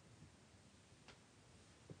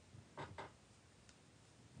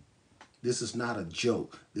 This is not a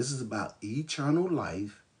joke. This is about eternal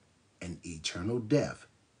life and eternal death.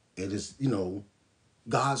 It is, you know,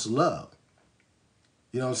 God's love.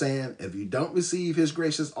 You know what I'm saying? If you don't receive his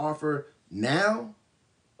gracious offer now,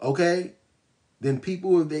 okay, then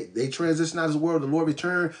people, if they transition out of this world, the Lord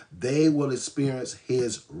return, they will experience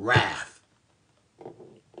his wrath.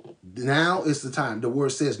 Now is the time. The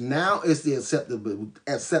word says now is the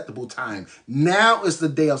acceptable time. Now is the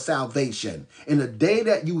day of salvation. In the day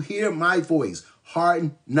that you hear my voice,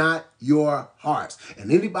 harden not your hearts.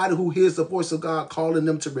 And anybody who hears the voice of God calling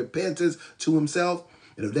them to repentance to himself,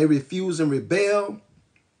 and if they refuse and rebel,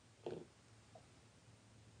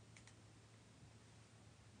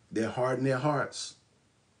 they're hardening their hearts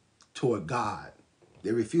toward God.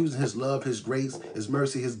 They're refusing his love, his grace, his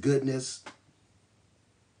mercy, his goodness.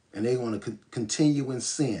 And they want to continue in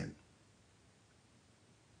sin.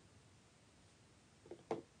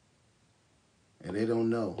 And they don't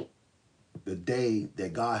know the day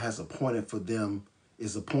that God has appointed for them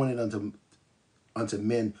is appointed unto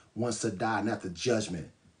men once to die, not the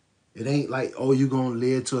judgment. It ain't like, oh, you're going to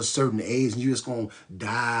live to a certain age and you're just going to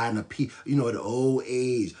die at the old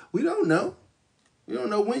age. We don't know. We don't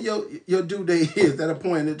know when your due date is, that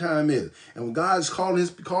appointed time is. And when God's calling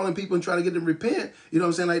people and trying to get them to repent, you know what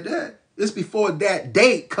I'm saying, like that, it's before that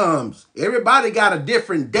date comes. Everybody got a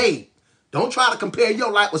different date. Don't try to compare your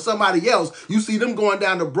life with somebody else. You see them going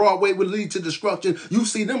down the Broadway will lead to destruction. You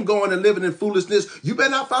see them going and living in foolishness. You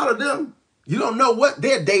better not follow them. You don't know what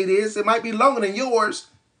their date is. It might be longer than yours.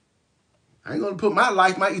 I ain't going to put my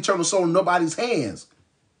life, my eternal soul in nobody's hands.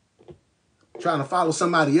 Trying to follow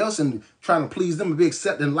somebody else and trying to please them and be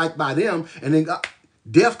accepted and liked by them. And then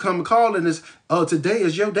death come calling us, oh, today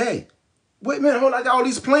is your day. Wait a minute, hold on, I got all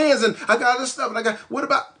these plans and I got all this stuff. And what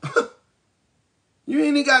about, you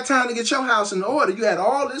ain't even got time to get your house in order. You had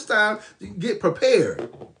all this time to get prepared.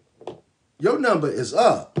 Your number is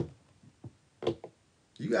up.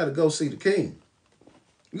 You got to go see the king.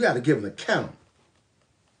 You got to give an account.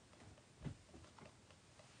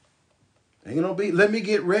 Ain't gonna be, let me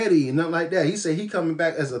get ready and nothing like that. He said he coming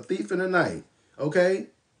back as a thief in the night. Okay?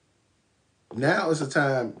 Now is the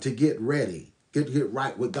time to get ready. Get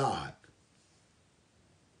right with God.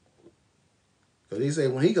 Because he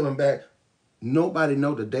said when he coming back, nobody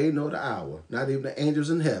know the day nor the hour. Not even the angels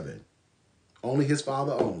in heaven. Only his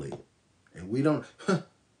Father only. And we don't,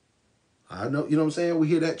 I know, you know what I'm saying? We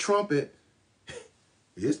hear that trumpet.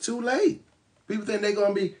 It's too late. People think they're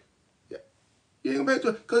going to be, you ain't gonna be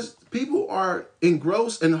able to, because people are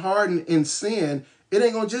engrossed and hardened in sin. It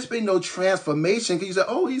ain't gonna just be no transformation. Cause you say,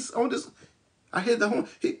 oh, he's on this. I hit the home.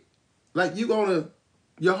 Like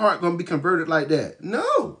your heart gonna be converted like that.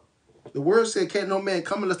 No. The word said, can't no man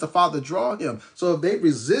come unless the Father draw him. So if they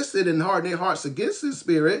resisted and hardened their hearts against his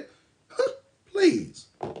spirit, please.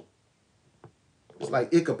 It's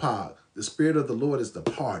like Ichabod. The spirit of the Lord is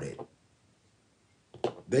departed.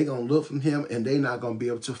 They going to look from him and they not going to be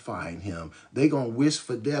able to find him. They going to wish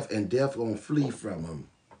for death and death going to flee from him.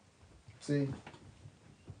 See?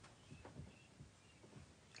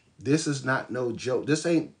 This is not no joke. This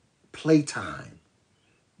ain't playtime.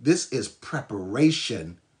 This is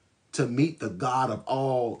preparation to meet the God of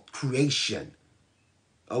all creation.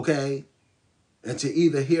 Okay? And to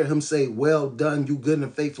either hear him say, well done, you good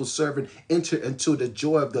and faithful servant, enter into the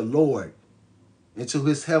joy of the Lord, into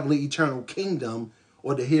his heavenly eternal kingdom,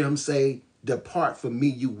 or to hear him say, depart from me,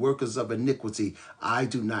 you workers of iniquity. I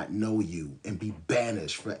do not know you, and be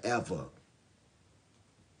banished forever.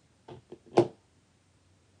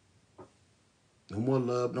 No more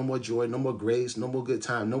love, no more joy, no more grace, no more good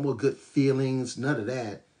time, no more good feelings, none of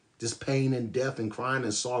that. Just pain and death and crying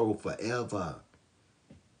and sorrow forever.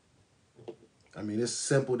 I mean, it's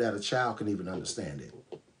simple that a child can even understand it.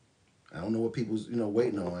 I don't know what people's,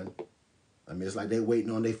 waiting on. I mean, it's like they're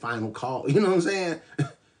waiting on their final call. You know what I'm saying?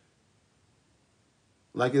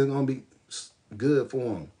 Like it's going to be good for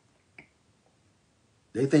them.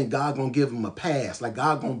 They think God going to give them a pass. Like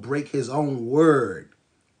God going to break his own word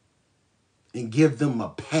and give them a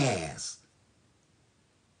pass.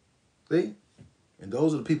 See? And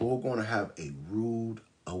those are the people who are going to have a rude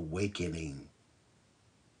awakening.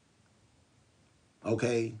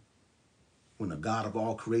 Okay? When the God of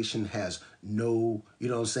all creation has no,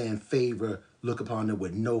 favor, look upon them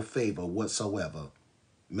with no favor whatsoever.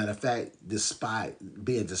 Matter of fact,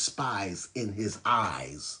 being despised in his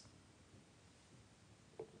eyes.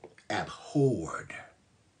 Abhorred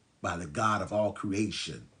by the God of all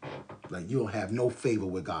creation. Like you don't have no favor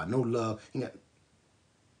with God, no love.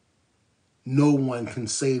 No one can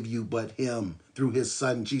save you but him through his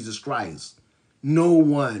son, Jesus Christ. No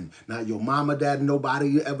one. Not your mama, dad, nobody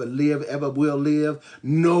you ever live, ever will live.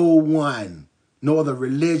 No one. No other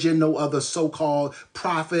religion, no other so-called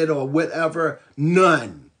prophet or whatever.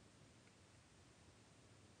 None.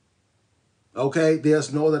 Okay?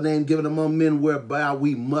 There's no other name given among men whereby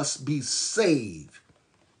we must be saved.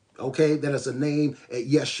 Okay? That is the name at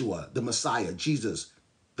Yeshua, the Messiah, Jesus,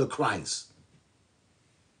 the Christ,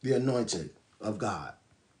 the anointed of God.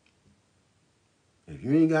 If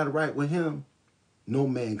you ain't got it right with him, no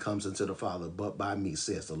man comes unto the Father but by me,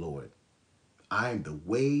 says the Lord. I am the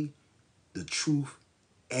way, the truth,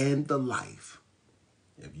 and the life.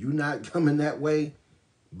 If you're not coming that way,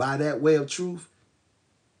 by that way of truth,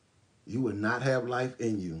 you will not have life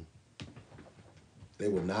in you. They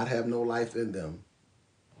will not have no life in them.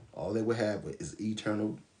 All they will have is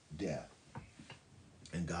eternal death.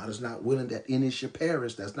 And God is not willing that any should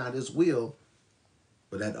perish. That's not his will.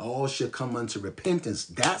 But that all should come unto repentance.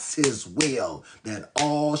 That's his will. That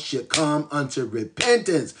all should come unto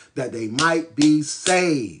repentance. That they might be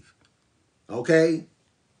saved. Okay?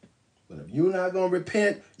 But if you're not going to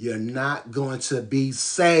repent, you're not going to be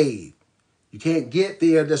saved. You can't get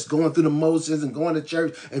there just going through the motions and going to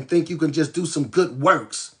church and think you can just do some good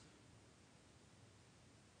works.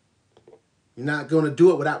 You're not going to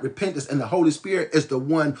do it without repentance. And the Holy Spirit is the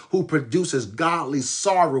one who produces godly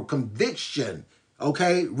sorrow, conviction,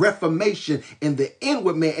 okay, reformation in the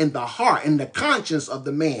inward man, in the heart, in the conscience of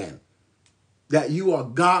the man. That you are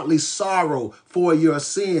godly sorrow for your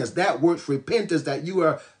sins. That works repentance, that you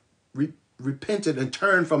are repented and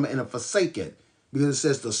turned from it and forsaken. Because it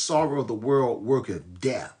says the sorrow of the world worketh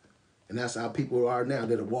death. And that's how people are now.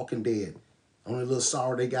 They're the walking dead. Only little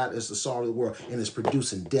sorrow they got is the sorrow of the world. And it's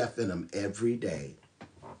producing death in them every day.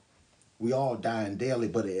 We all dying daily,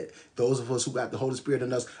 but those of us who got the Holy Spirit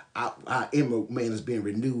in us, our inner man is being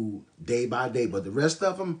renewed day by day. But the rest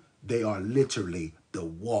of them, they are literally the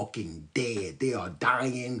walking dead. They are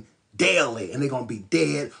dying daily, and they're going to be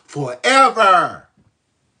dead forever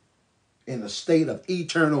in a state of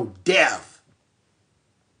eternal death.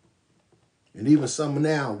 And even some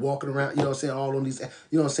now walking around, you know what I'm saying, all on these,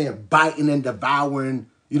 you know what I'm saying, biting and devouring,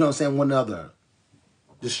 you know what I'm saying, one another,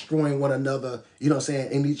 destroying one another, you know what I'm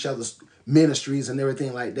saying, in each other's ministries and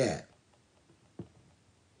everything like that.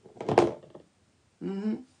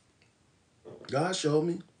 God showed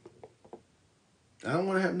me. I don't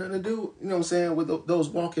want to have nothing to do, you know what I'm saying, with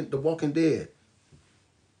the walking dead.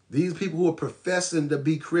 These people who are professing to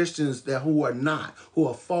be Christians that who are not, who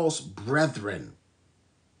are false brethren.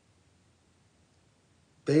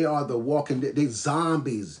 They are the walking dead. They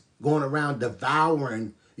zombies going around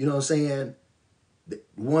devouring, you know what I'm saying,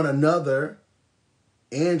 one another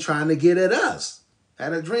and trying to get at us.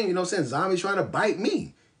 Had a dream, you know what I'm saying, zombies trying to bite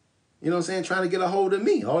me. You know what I'm saying, trying to get a hold of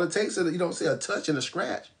me. All it takes is, you know what I'm saying, a touch and a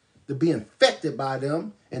scratch to be infected by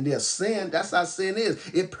them and their sin. That's how sin is.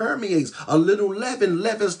 It permeates. A little leaven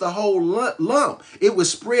leavens the whole lump. It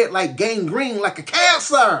was spread like gangrene, like a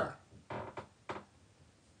cancer.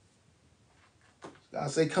 God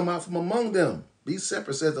say, come out from among them. Be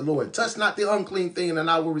separate, says the Lord. Touch not the unclean thing, and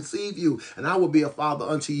I will receive you, and I will be a father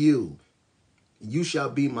unto you. You shall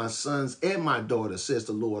be my sons and my daughters, says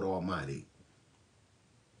the Lord Almighty.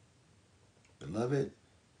 Beloved,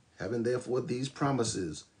 having therefore these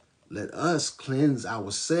promises, let us cleanse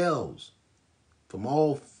ourselves from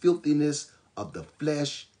all filthiness of the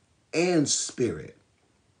flesh and spirit,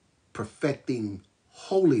 perfecting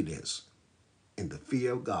holiness in the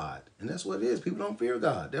fear of God. And that's what it is. People don't fear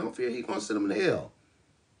God. They don't fear He's going to send them to hell.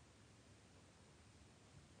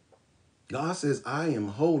 God says, I am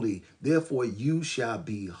holy, therefore you shall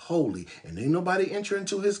be holy. And ain't nobody enter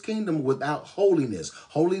into his kingdom without holiness.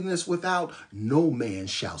 Holiness without, no man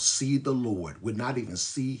shall see the Lord, would not even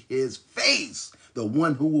see his face. The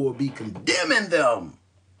one who will be condemning them.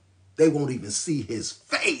 They won't even see his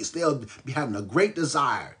face. They'll be having a great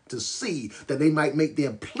desire to see that they might make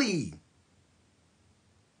their plea.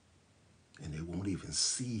 And they won't even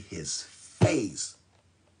see his face.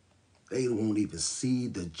 They won't even see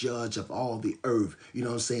the judge of all the earth, you know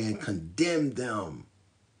what I'm saying, condemn them.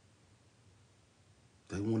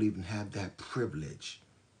 They won't even have that privilege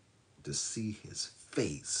to see his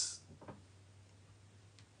face.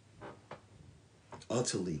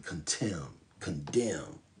 Utterly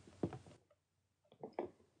condemn.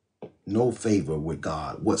 No favor with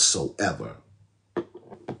God whatsoever.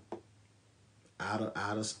 Out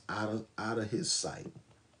of his sight.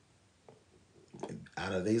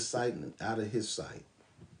 Out of their sight and out of his sight.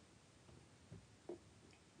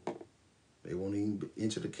 They won't even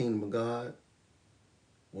enter the kingdom of God.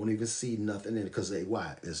 Won't even see nothing in it because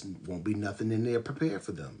why? There won't be nothing in there prepared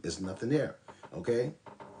for them. There's nothing there. Okay?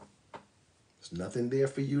 There's nothing there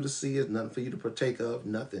for you to see. There's nothing for you to partake of.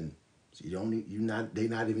 Nothing. So they're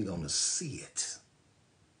not even gonna see it.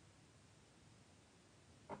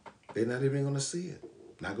 They're not even gonna see it.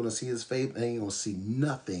 Not gonna see his faith. They ain't gonna see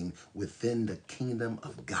nothing within the kingdom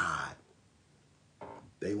of God.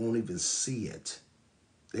 They won't even see it.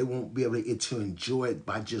 They won't be able to enjoy it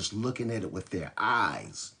by just looking at it with their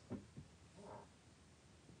eyes.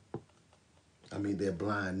 I mean, they're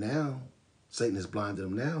blind now. Satan has blinded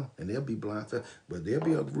them now, and they'll be blind. But they'll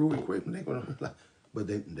be rude quick when they're gonna. But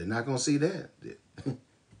they're not gonna see that.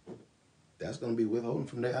 That's gonna be withholding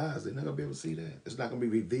from their eyes. They're not gonna be able to see that. It's not gonna be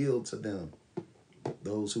revealed to them.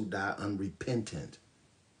 Those who die unrepentant,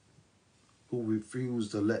 who refuse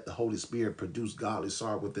to let the Holy Spirit produce godly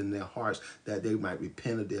sorrow within their hearts, that they might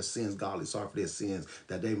repent of their sins, godly sorrow for their sins,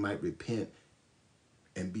 that they might repent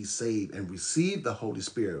and be saved and receive the Holy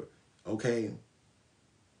Spirit, okay?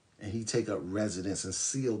 And he take up residence and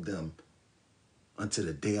seal them unto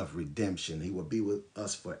the day of redemption. He will be with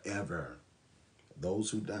us forever.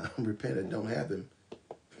 Those who die unrepentant don't have him.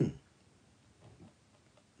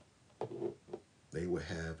 They will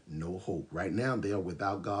will have no hope. Right now, they are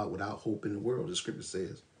without God, without hope in the world, the scripture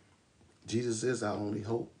says. Jesus is our only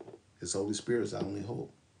hope. His Holy Spirit is our only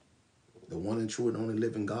hope. The one and true and only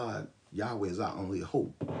living God, Yahweh, is our only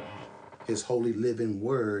hope. His holy living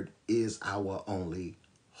word is our only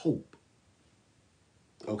hope.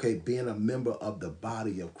 Okay, being a member of the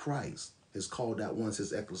body of Christ, is called out once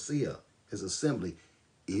his ecclesia, his assembly,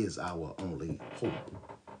 is our only hope.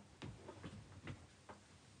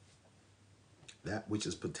 That which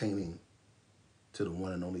is pertaining to the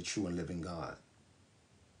one and only true and living God.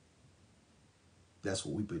 That's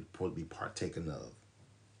what we're supposed to be partaking of.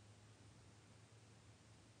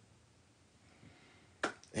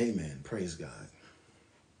 Amen. Praise God.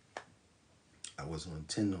 I wasn't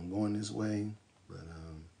intending on going this way, but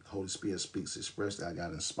the Holy Spirit speaks expressly. I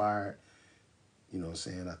got inspired, you know what I'm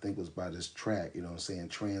saying? I think it was by this track, you know what I'm saying,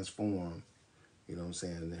 Transform, you know what I'm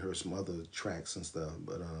saying? And I heard some other tracks and stuff,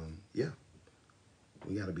 but yeah.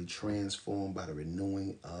 We got to be transformed by the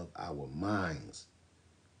renewing of our minds.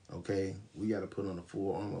 Okay? We got to put on the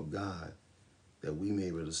full armor of God that we may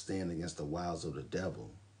be able to stand against the wiles of the devil.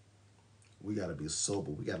 We got to be sober.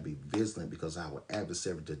 We got to be vigilant because our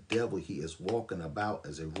adversary, the devil, he is walking about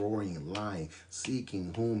as a roaring lion,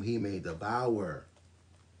 seeking whom he may devour.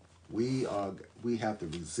 We have to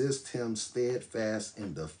resist him steadfast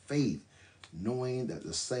in the faith, knowing that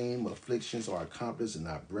the same afflictions are accomplished in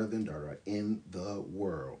our brethren that are in the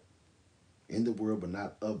world. In the world, but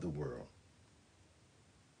not of the world.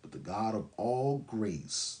 But the God of all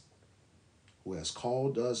grace, who has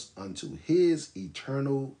called us unto his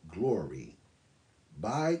eternal glory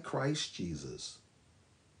by Christ Jesus,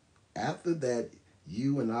 after that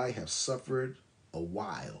you and I have suffered a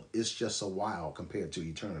while, it's just a while compared to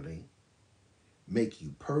eternity, make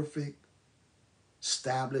you perfect,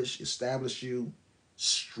 establish you,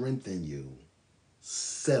 strengthen you,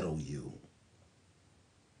 settle you.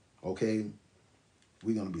 Okay?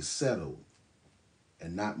 We're going to be settled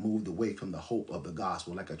and not moved away from the hope of the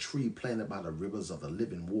gospel. Like a tree planted by the rivers of the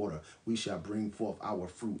living water, we shall bring forth our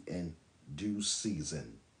fruit in due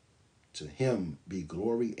season. To him be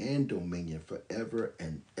glory and dominion forever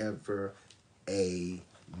and ever.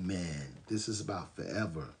 Amen. This is about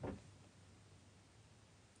forever.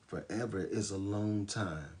 Forever is a long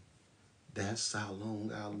time. That's how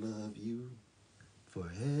long I'll love you.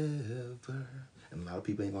 Forever. And a lot of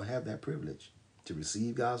people ain't going to have that privilege to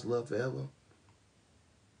receive God's love forever,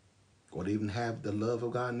 or to even have the love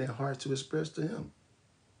of God in their heart to express to him.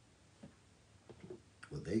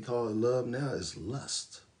 What they call love now is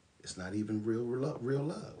lust. It's not even real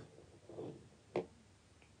love.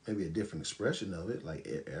 Maybe a different expression of it, like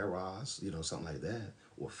eros, you know, something like that.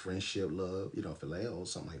 Or friendship love, you know, phileo,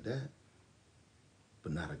 something like that.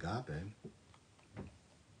 But not agape.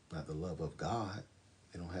 Not the love of God.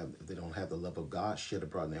 They don't have the love of God shed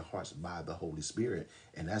abroad in their hearts by the Holy Spirit.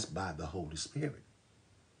 And that's by the Holy Spirit.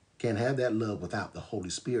 Can't have that love without the Holy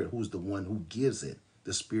Spirit, who's the one who gives it.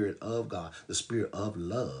 The Spirit of God, the Spirit of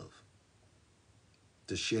love.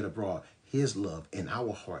 To shed abroad his love in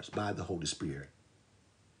our hearts by the Holy Spirit.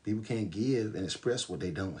 People can't give and express what they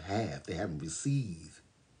don't have. They haven't received.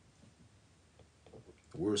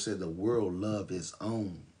 The word said the world love its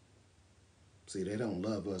own. See, they don't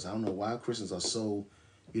love us. I don't know why Christians are so,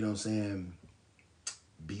 you know what I'm saying,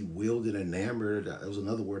 bewildered, enamored. That was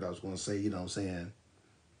another word I was going to say, you know what I'm saying,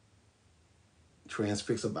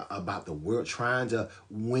 transfixed about the world, trying to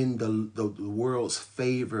win the world's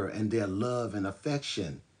favor and their love and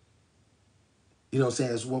affection. You know what I'm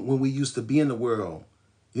saying? It's when we used to be in the world.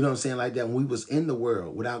 You know what I'm saying? Like that, when we was in the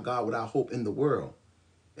world, without God, without hope in the world.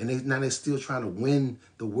 And now they're still trying to win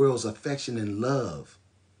the world's affection and love.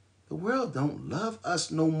 The world don't love us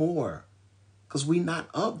no more. Because we not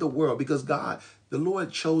of the world. Because God, the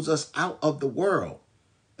Lord, chose us out of the world.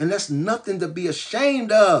 And that's nothing to be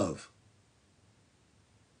ashamed of.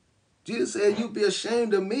 Jesus said, you be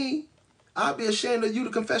ashamed of me. I'll be ashamed of you to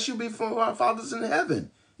confess you before our fathers in heaven.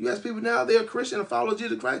 You ask people now, they're Christian and follow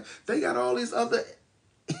Jesus Christ. They got all these other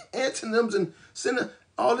antonyms and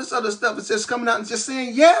all this other stuff. It's just coming out and just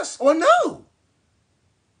saying yes or no.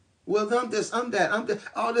 Well, I'm this, I'm that,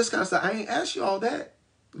 all this kind of stuff. I ain't asked you all that.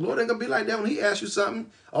 The Lord ain't going to be like that when he asks you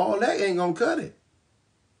something. All that ain't going to cut it.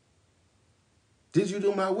 Did you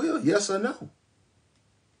do my will? Yes or no?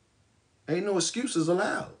 Ain't no excuses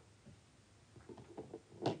allowed.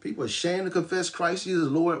 People are ashamed to confess Christ Jesus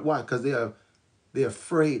Lord. Why? Because they're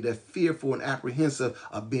afraid, they're fearful and apprehensive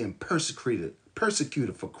of being persecuted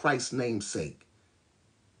for Christ's name's sake.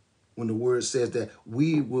 When the word says that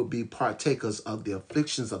we will be partakers of the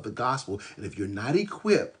afflictions of the gospel. And if you're not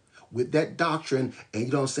equipped with that doctrine, and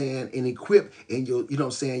you know what I'm saying, and equip in your, you know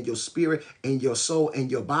what I'm saying, your spirit and your soul and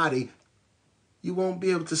your body, you won't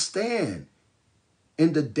be able to stand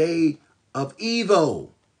in the day of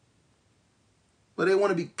evil. But they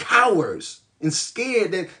want to be cowards and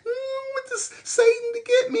scared that what does Satan to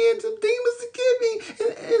get me and some demons to get me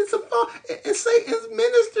and some and Satan's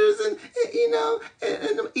ministers and you know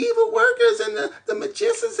and the evil workers and the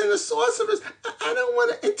magicians and the sorcerers. I don't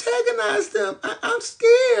want to antagonize them. I'm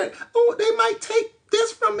scared. Oh, they might take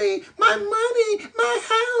this from me, my money, my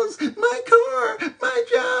house, my car, my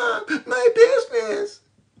job, my business.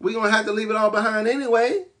 We're going to have to leave it all behind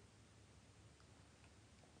anyway.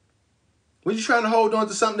 When you're trying to hold on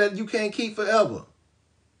to something that you can't keep forever,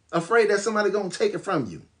 afraid that somebody going to take it from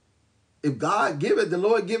you. If God give it, the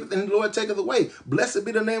Lord give it, and the Lord taketh away. Blessed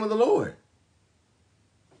be the name of the Lord.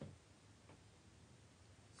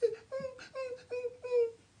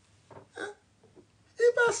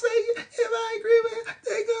 If I agree with it,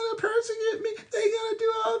 they're going to persecute me. They're going to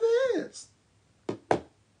do all this.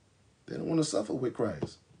 They don't want to suffer with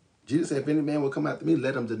Christ. Jesus said, if any man will come after me,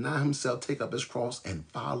 let him deny himself, take up his cross, and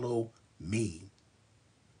follow me.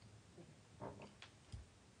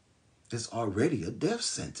 It's already a death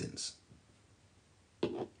sentence.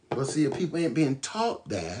 But see, if people ain't being taught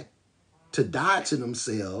that, to die to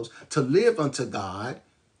themselves, to live unto God,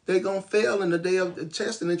 they're going to fail in the day of the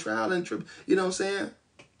testing and trial and you know what I'm saying?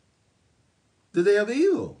 The day of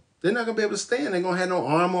evil. They're not going to be able to stand. They're going to have no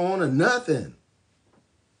armor on or nothing.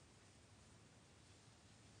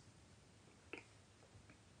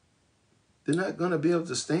 They're not going to be able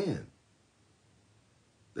to stand.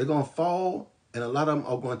 They're going to fall, and a lot of them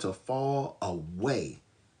are going to fall away.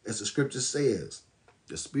 As the scripture says,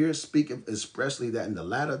 the Spirit speaketh expressly that in the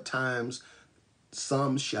latter times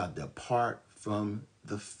some shall depart from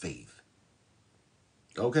the faith.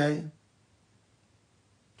 Okay?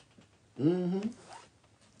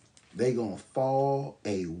 They're going to fall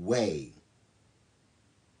away.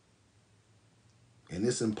 And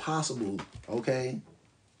it's impossible, okay,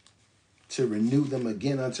 to renew them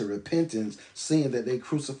again unto repentance, seeing that they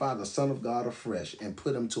crucify the Son of God afresh and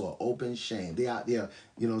put him to an open shame. They out there,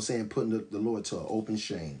 you know what I'm saying, putting the Lord to an open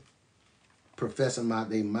shame. Professing by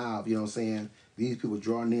their mouth, you know what I'm saying? These people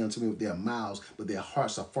draw near unto me with their mouths, but their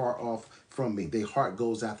hearts are far off from me. Their heart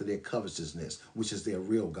goes after their covetousness, which is their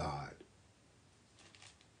real God.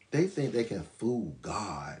 They think they can fool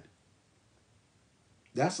God.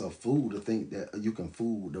 That's a fool to think that you can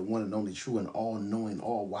fool the one and only true and all-knowing,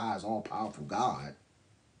 all-wise, all-powerful God.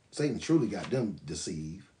 Satan truly got them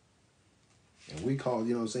deceived. And we call,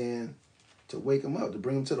 you know what I'm saying, to wake them up, to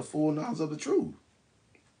bring them to the full knowledge of the truth.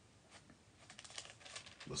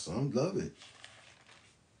 But some love it.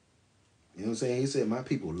 You know what I'm saying? He said, my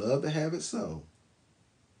people love to have it so.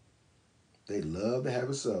 They love to have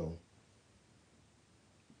it so.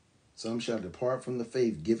 Some shall depart from the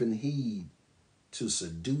faith, giving heed to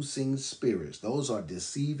seducing spirits. Those are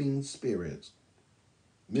deceiving spirits,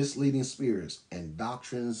 misleading spirits, and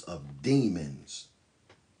doctrines of demons,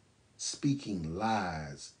 speaking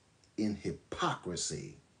lies in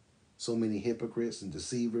hypocrisy. So many hypocrites and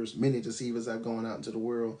deceivers, many deceivers are going out into the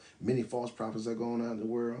world, many false prophets are going out in the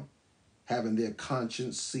world, having their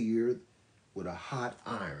conscience seared with a hot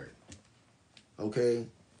iron. Okay?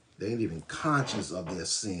 They ain't even conscious of their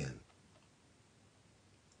sin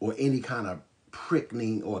or any kind of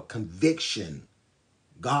pricking or conviction,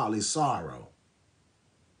 godly sorrow.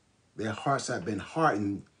 Their hearts have been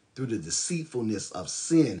hardened through the deceitfulness of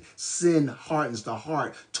sin. Sin hardens the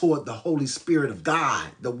heart toward the Holy Spirit of God,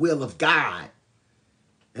 the will of God.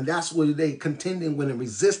 And that's what they contending with and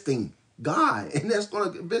resisting God. And that's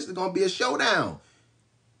going to eventually going to be a showdown.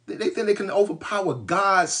 They think they can overpower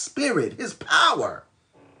God's spirit, his power.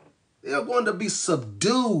 They are going to be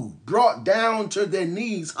subdued, brought down to their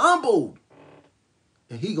knees, humbled.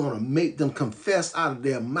 And he's going to make them confess out of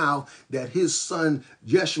their mouth that his son,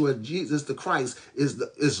 Yeshua, Jesus the Christ,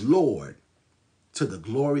 is Lord, to the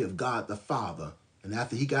glory of God the Father. And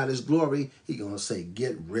after he got his glory, he's going to say,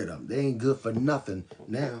 get rid of them. They ain't good for nothing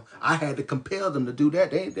now. I had to compel them to do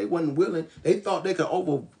that. They wasn't willing. They thought they could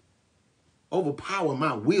overpower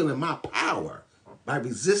my will and my power by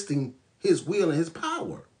resisting his will and his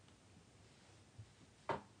power.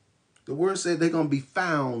 The word said they're going to be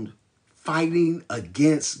found fighting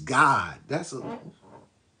against God. That's a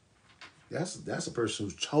person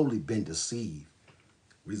who's totally been deceived.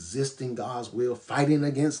 Resisting God's will, fighting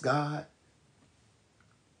against God,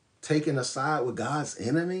 taking a side with God's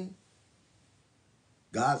enemy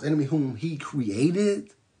whom he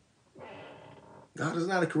created. God is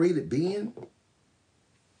not a created being.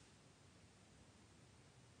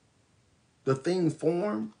 The thing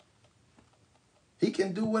formed, He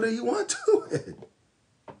can do whatever he wants to it.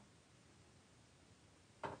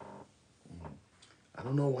 I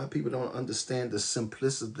don't know why people don't understand the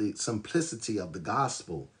simplicity of the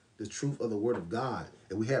gospel, the truth of the word of God.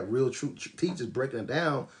 And we have real truth teachers breaking it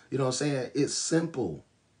down. You know what I'm saying? It's simple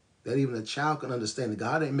that even a child can understand it.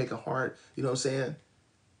 God ain't make it hard. You know what I'm saying?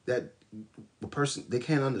 That the person, they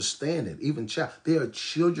can't understand it. Even child, their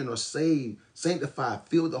children are saved, sanctified,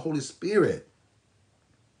 filled with the Holy Spirit.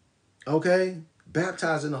 Okay?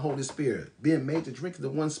 Baptized in the Holy Spirit, being made to drink of the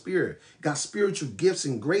one Spirit. Got spiritual gifts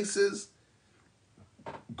and graces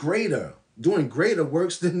greater, doing greater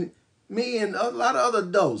works than me and a lot of other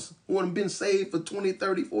adults who have been saved for 20,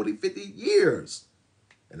 30, 40, 50 years.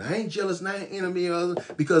 And I ain't jealous and I ain't enemy of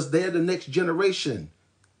others because they're the next generation,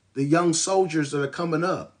 the young soldiers that are coming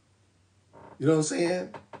up. You know what I'm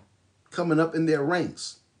saying? Coming up in their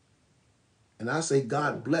ranks. And I say,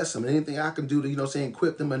 God bless them. Anything I can do to, you know what I'm saying,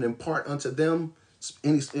 equip them and impart unto them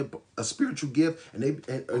a spiritual gift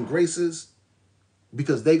and graces,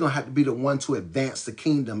 because they're going to have to be the one to advance the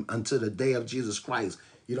kingdom until the day of Jesus Christ.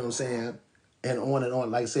 You know what I'm saying? And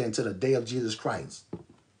on, like I said, until the day of Jesus Christ.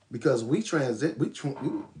 Because we're going to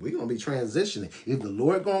be transitioning. If the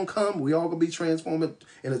Lord going to come, we all going to be transformed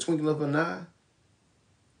in the twinkling of an eye.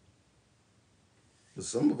 But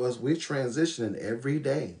some of us, we're transitioning every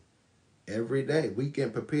day. Every day. We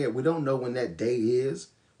can prepare. We don't know when that day is.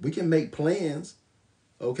 We can make plans.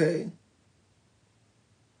 Okay?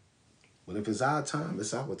 But if it's our time,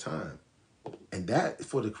 it's our time. And that,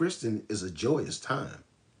 for the Christian, is a joyous time.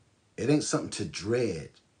 It ain't something to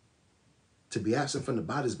dread. To be absent from the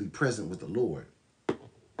body is be present with the Lord.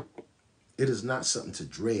 It is not something to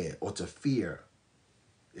dread or to fear.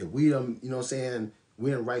 If we, you know what I'm saying,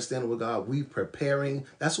 we're in right standing with God, we preparing.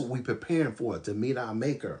 That's what we preparing for, to meet our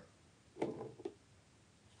Maker.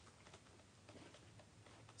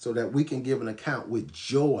 So that we can give an account with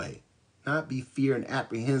joy, not be fear and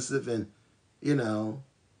apprehensive and, you know,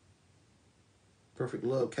 perfect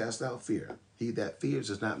love casts out fear. He that fears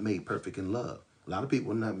is not made perfect in love. A lot of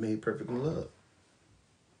people are not made perfect in love.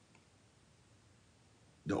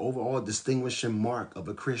 The overall distinguishing mark of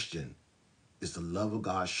a Christian is the love of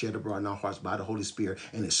God shed abroad in our hearts by the Holy Spirit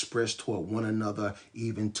and expressed toward one another,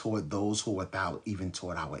 even toward those who are without, even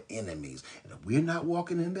toward our enemies. And if we're not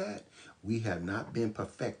walking in that, we have not been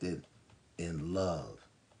perfected in love.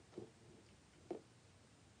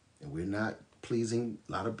 And we're not pleasing,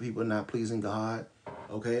 a lot of people are not pleasing God,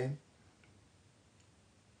 okay?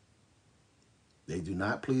 They do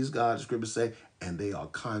not please God, the scriptures say, and they are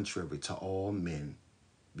contrary to all men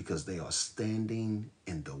because they are standing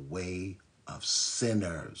in the way of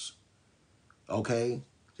sinners. Okay?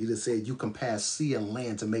 Jesus said you can pass sea and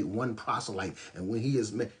land to make one proselyte. And when he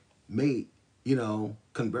is made, you know,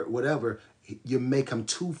 convert whatever, you make him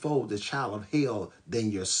twofold the child of hell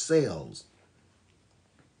than yourselves.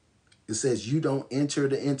 It says you don't enter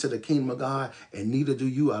into the kingdom of God, and neither do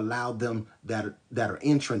you allow them that are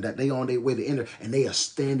entering, that they on their way to enter, and they are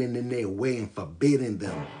standing in their way and forbidding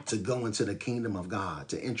them to go into the kingdom of God,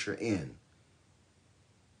 to enter in.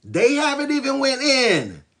 They haven't even went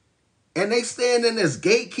in. And they stand in as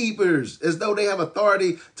gatekeepers, as though they have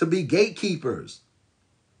authority to be gatekeepers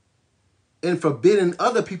and forbidding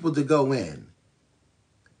other people to go in.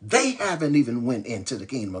 They haven't even went into the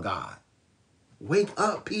kingdom of God. Wake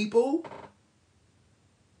up, people.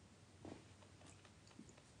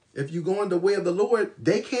 If you go in the way of the Lord,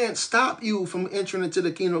 they can't stop you from entering into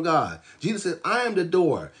the kingdom of God. Jesus said, I am the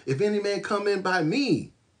door. If any man come in by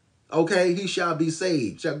me, okay, he shall be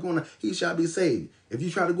saved. He shall be saved. If you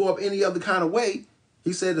try to go up any other kind of way,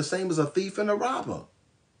 he said the same as a thief and a robber.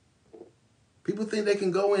 People think they can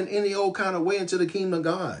go in any old kind of way into the kingdom of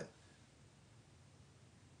God.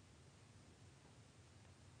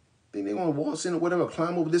 Think they're going to waltz in or whatever,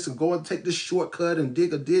 climb over this and go and take this shortcut and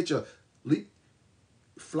dig a ditch or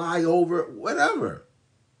fly over, whatever.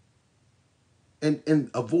 And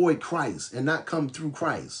avoid Christ and not come through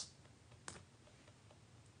Christ.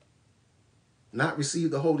 Not receive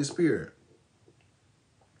the Holy Spirit.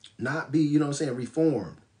 Not be, you know what I'm saying,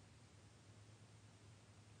 reformed.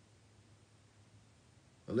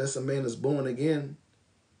 Unless a man is born again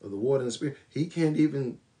of the water and the Spirit, he can't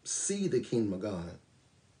even see the kingdom of God.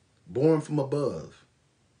 Born from above.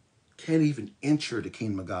 Can't even enter the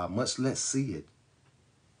kingdom of God, much less see it.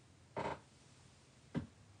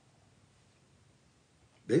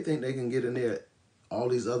 They think they can get in there all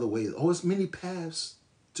these other ways. Oh, it's many paths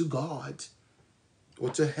to God or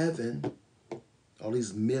to heaven. All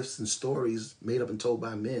these myths and stories made up and told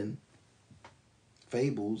by men.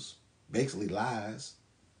 Fables, basically lies.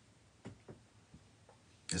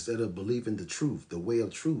 Instead of believing the truth, the way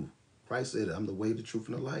of truth. Christ said, I'm the way, the truth,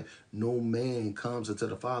 and the life. No man comes unto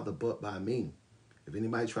the Father but by me. If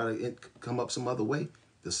anybody try to come up some other way,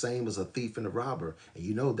 the same as a thief and a robber. And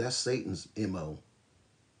you know that's Satan's MO.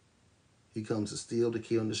 He comes to steal, to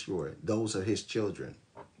kill, and destroy. Those are his children.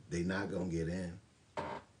 They not going to get in.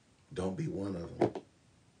 Don't be one of them.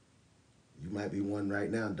 You might be one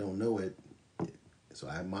right now and don't know it. So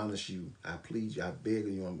I admonish you, I plead you, I beg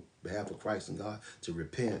you on behalf of Christ and God to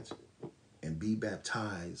repent and be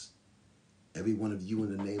baptized, every one of you,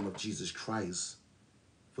 in the name of Jesus Christ,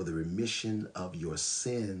 for the remission of your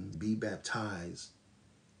sin. Be baptized,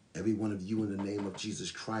 every one of you, in the name of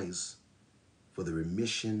Jesus Christ, for the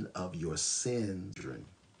remission of your sin.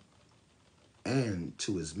 And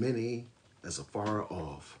to as many as are far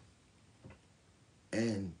off,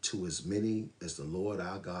 and to as many as the Lord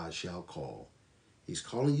our God shall call. He's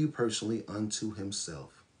calling you personally unto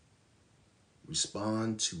himself.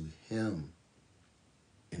 Respond to him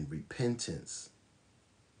in repentance,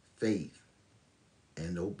 faith,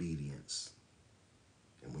 and obedience.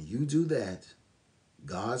 And when you do that,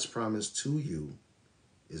 God's promise to you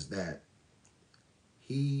is that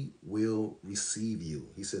he will receive you.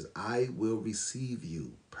 He says, I will receive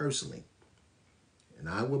you personally, and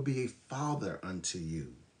I will be a father unto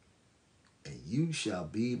you, and you shall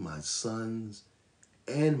be my sons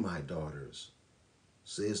and my daughters,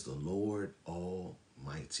 says the Lord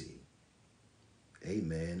Almighty.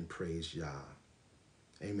 Amen. Praise Yah.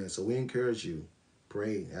 Amen. So we encourage you,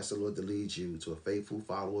 pray, ask the Lord to lead you to a faithful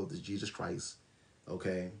follower of Jesus Christ,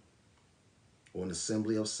 okay, or an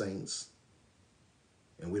assembly of saints.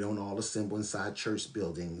 And we don't all assemble inside church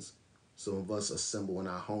buildings. Some of us assemble in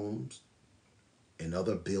our homes, in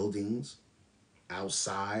other buildings,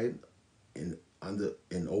 outside, in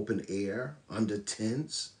open air, under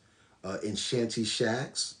tents, in shanty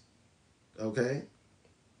shacks, okay?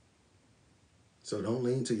 So don't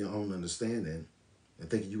lean to your own understanding and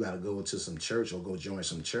thinking you got to go into some church or go join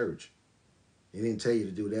some church. He didn't tell you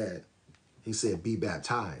to do that. He said be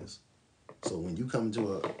baptized. So when you come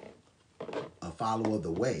to a follower of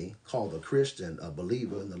the way, called a Christian, a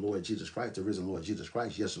believer in the Lord Jesus Christ, the risen Lord Jesus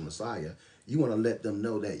Christ, yes, the Messiah, you want to let them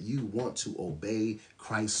know that you want to obey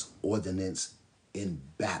Christ's ordinance in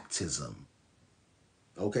baptism.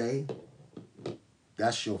 Okay?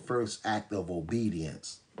 That's your first act of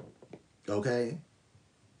obedience. Okay?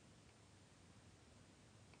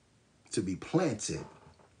 To be planted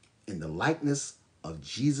in the likeness of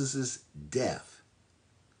Jesus' death,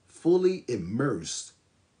 fully immersed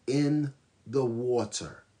in the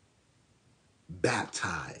water,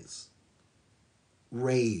 baptized,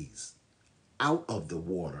 raised out of the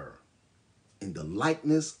water in the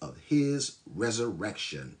likeness of his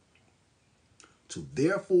resurrection, to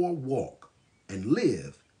therefore walk and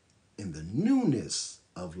live in the newness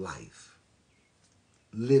of life,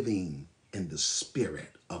 living in the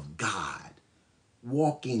Spirit of God,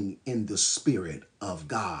 walking in the Spirit of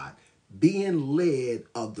God, being led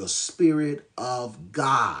of the Spirit of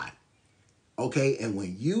God. Okay, and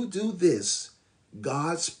when you do this,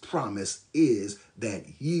 God's promise is that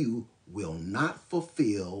you will not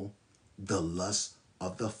fulfill the lust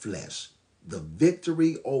of the flesh. The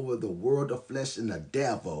victory over the world of flesh and the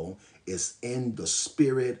devil is in the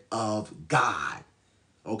Spirit of God.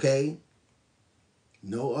 Okay?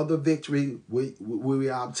 No other victory will we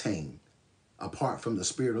obtain apart from the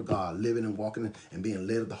Spirit of God, living and walking and being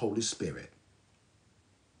led of the Holy Spirit.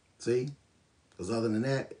 See? Because other than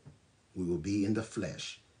that, we will be in the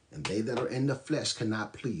flesh. And they that are in the flesh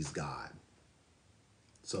cannot please God.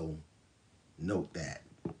 So, note that.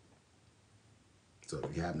 So,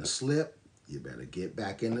 if you're having a slip, you better get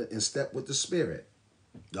back in step with the Spirit,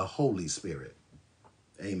 the Holy Spirit.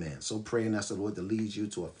 Amen. So pray and ask the Lord to lead you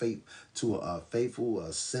to a faithful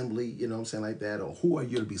assembly, you know what I'm saying, like that. Or who are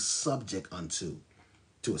you to be subject unto?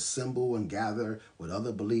 To assemble and gather with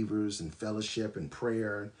other believers in fellowship and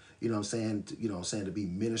prayer, you know what I'm saying, to be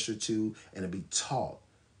ministered to and to be taught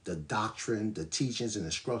the doctrine, the teachings and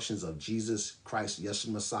instructions of Jesus Christ, Yeshua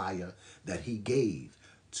Messiah, that he gave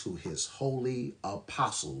to his holy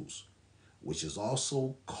apostles, which is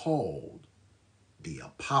also called the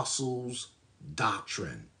apostles'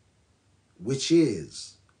 doctrine, which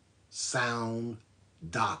is sound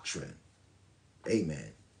doctrine.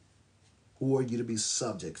 Amen. Who are you to be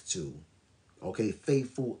subject to? Okay,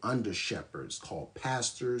 faithful under shepherds called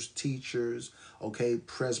pastors, teachers, okay,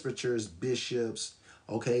 presbyters, bishops,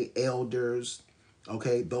 okay, elders,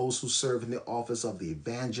 okay, those who serve in the office of the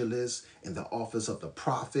evangelist, in the office of the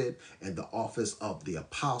prophet, and the office of the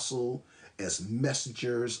apostle, as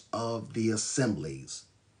messengers of the assemblies,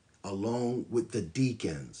 along with the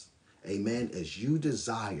deacons. Amen. As you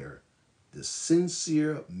desire the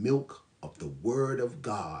sincere milk of the word of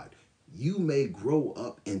God, you may grow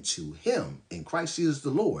up into him, in Christ Jesus the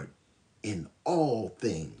Lord, in all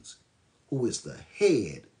things, who is the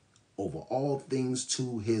head over all things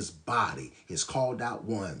to his body, his called out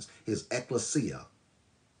ones, his ecclesia.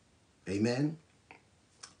 Amen.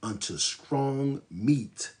 Unto strong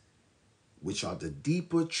meat, which are the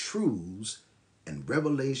deeper truths and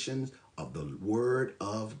revelations of the word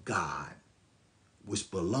of God, which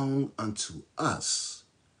belong unto us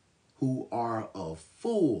who are of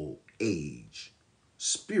full age,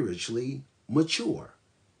 spiritually mature,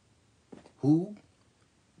 who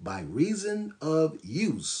by reason of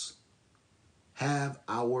use have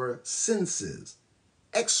our senses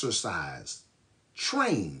exercised,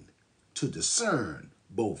 trained to discern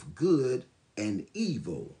both good and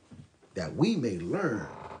evil, that we may learn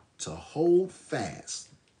to hold fast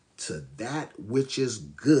to that which is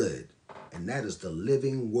good, and that is the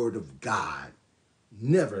living word of God.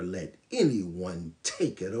 Never let anyone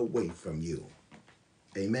take it away from you.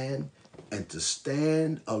 Amen. And to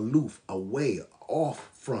stand aloof, away, off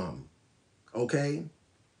from, okay,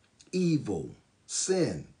 evil,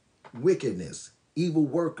 sin, wickedness, evil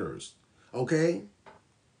workers, okay?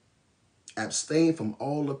 Abstain from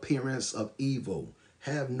all appearance of evil.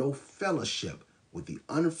 Have no fellowship with the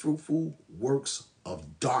unfruitful works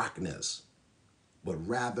of darkness, but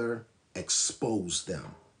rather expose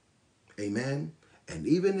them. Amen? And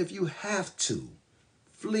even if you have to,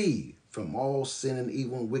 flee from all sin and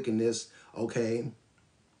evil and wickedness, okay?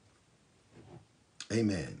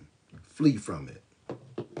 Amen. Flee from it.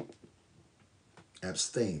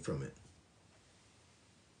 Abstain from it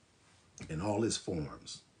in all its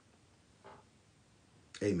forms.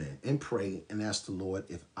 Amen. And pray and ask the Lord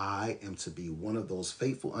if I am to be one of those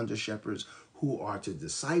faithful under shepherds who are to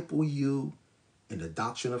disciple you in the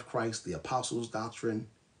doctrine of Christ, the apostles' doctrine,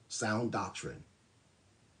 sound doctrine.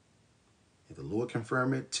 If the Lord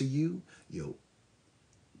confirm it to you, you're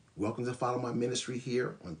welcome to follow my ministry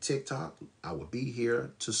here on TikTok. I will be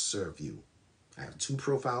here to serve you. I have 2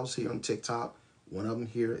 profiles here on TikTok. One of them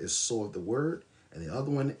here is Sword of the Word, and the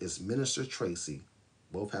other one is Minister Tracy.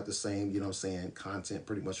 Both have the same, content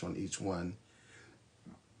pretty much on each one.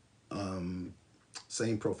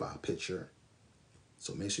 Same profile picture.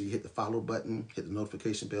 So make sure you hit the follow button, hit the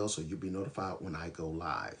notification bell so you'll be notified when I go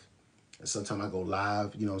live. And sometimes I go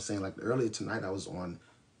live, like earlier tonight I was on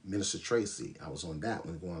Minister Tracy. I was on that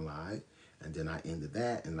one going live. And then I ended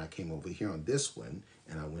that and I came over here on this one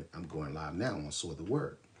and I'm going live now on Sword of the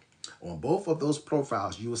Word. On both of those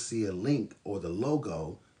profiles, you will see a link or the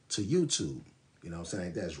logo to YouTube.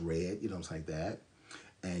 Like that's red, like that.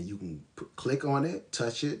 And you can click on it,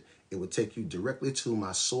 touch it. It will take you directly to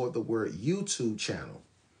my Sword of the Word YouTube channel.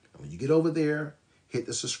 And when you get over there, hit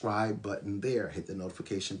the subscribe button there. Hit the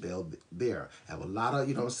notification bell there. I have a lot of,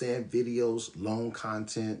 videos, long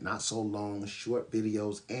content, not so long, short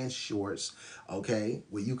videos and shorts, okay,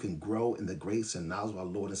 where you can grow in the grace and knowledge of our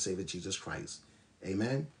Lord and Savior Jesus Christ.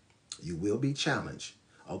 Amen. You will be challenged,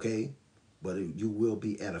 okay, but you will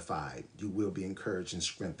be edified. You will be encouraged and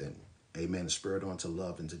strengthened. Amen. Spurred on to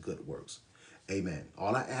love and to good works. Amen.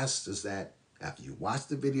 All I ask is that after you watch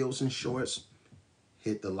the videos and shorts,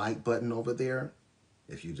 hit the like button over there.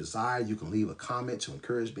 If you desire, you can leave a comment to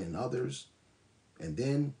encourage me and others, and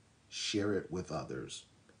then share it with others.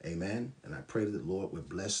 Amen. And I pray that the Lord would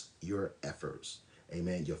bless your efforts.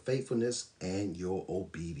 Amen. Your faithfulness and your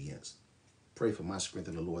obedience. Pray for my strength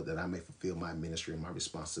in the Lord that I may fulfill my ministry and my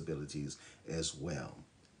responsibilities as well.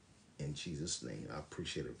 In Jesus' name, I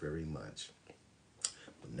appreciate it very much.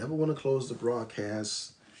 But never want to close the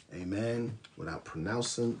broadcast, amen, without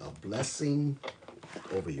pronouncing a blessing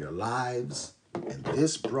over your lives and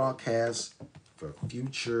this broadcast for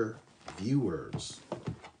future viewers.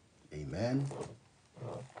 Amen.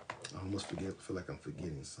 I almost feel like I'm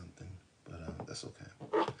forgetting something, but that's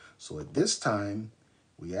okay. So at this time,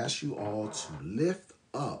 we ask you all to lift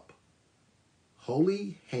up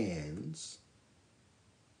holy hands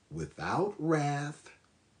without wrath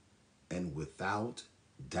and without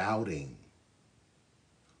doubting.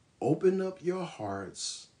 Open up your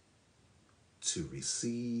hearts to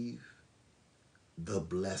receive the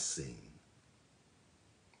blessing.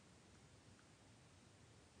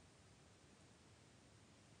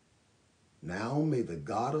 Now may the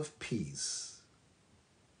God of peace,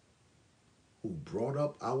 who brought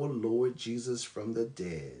up our Lord Jesus from the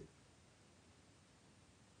dead,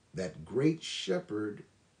 that great shepherd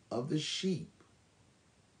of the sheep,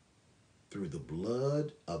 through the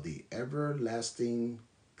blood of the everlasting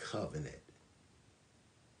covenant,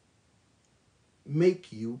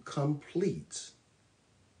 make you complete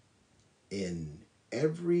in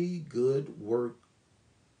every good work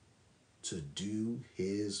to do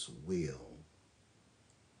his will,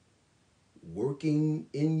 working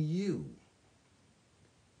in you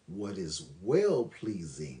what is well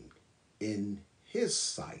pleasing in his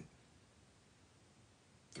sight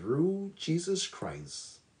through Jesus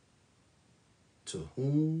Christ, to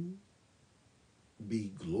whom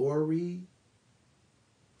be glory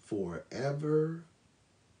forever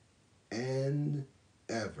and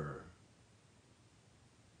ever.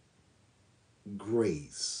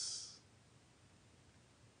 Grace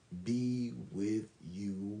be with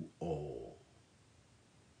you all.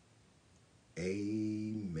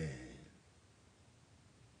 Amen.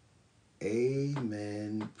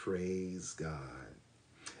 Amen. Praise God.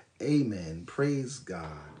 Amen. Praise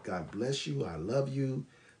God. God bless you. I love you.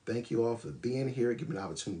 Thank you all for being here. Give me an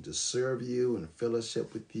opportunity to serve you and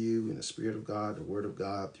fellowship with you in the Spirit of God, the Word of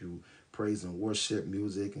God, through praise and worship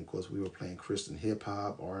music. And of course, we were playing Christian hip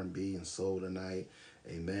hop, R&B, and soul tonight.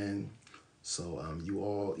 Amen. So you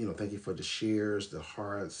all, thank you for the shares, the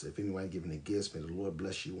hearts. If anyone giving a gift, may the Lord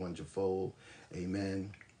bless you wonderful.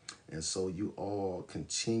 Amen. And so you all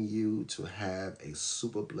continue to have a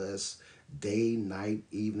super blessed day, night,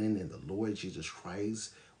 evening in the Lord Jesus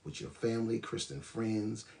Christ with your family, Christian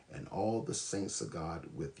friends, and all the saints of God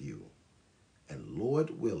with you. And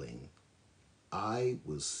Lord willing, I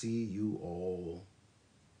will see you all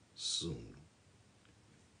soon.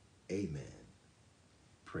 Amen.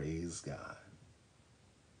 Praise God.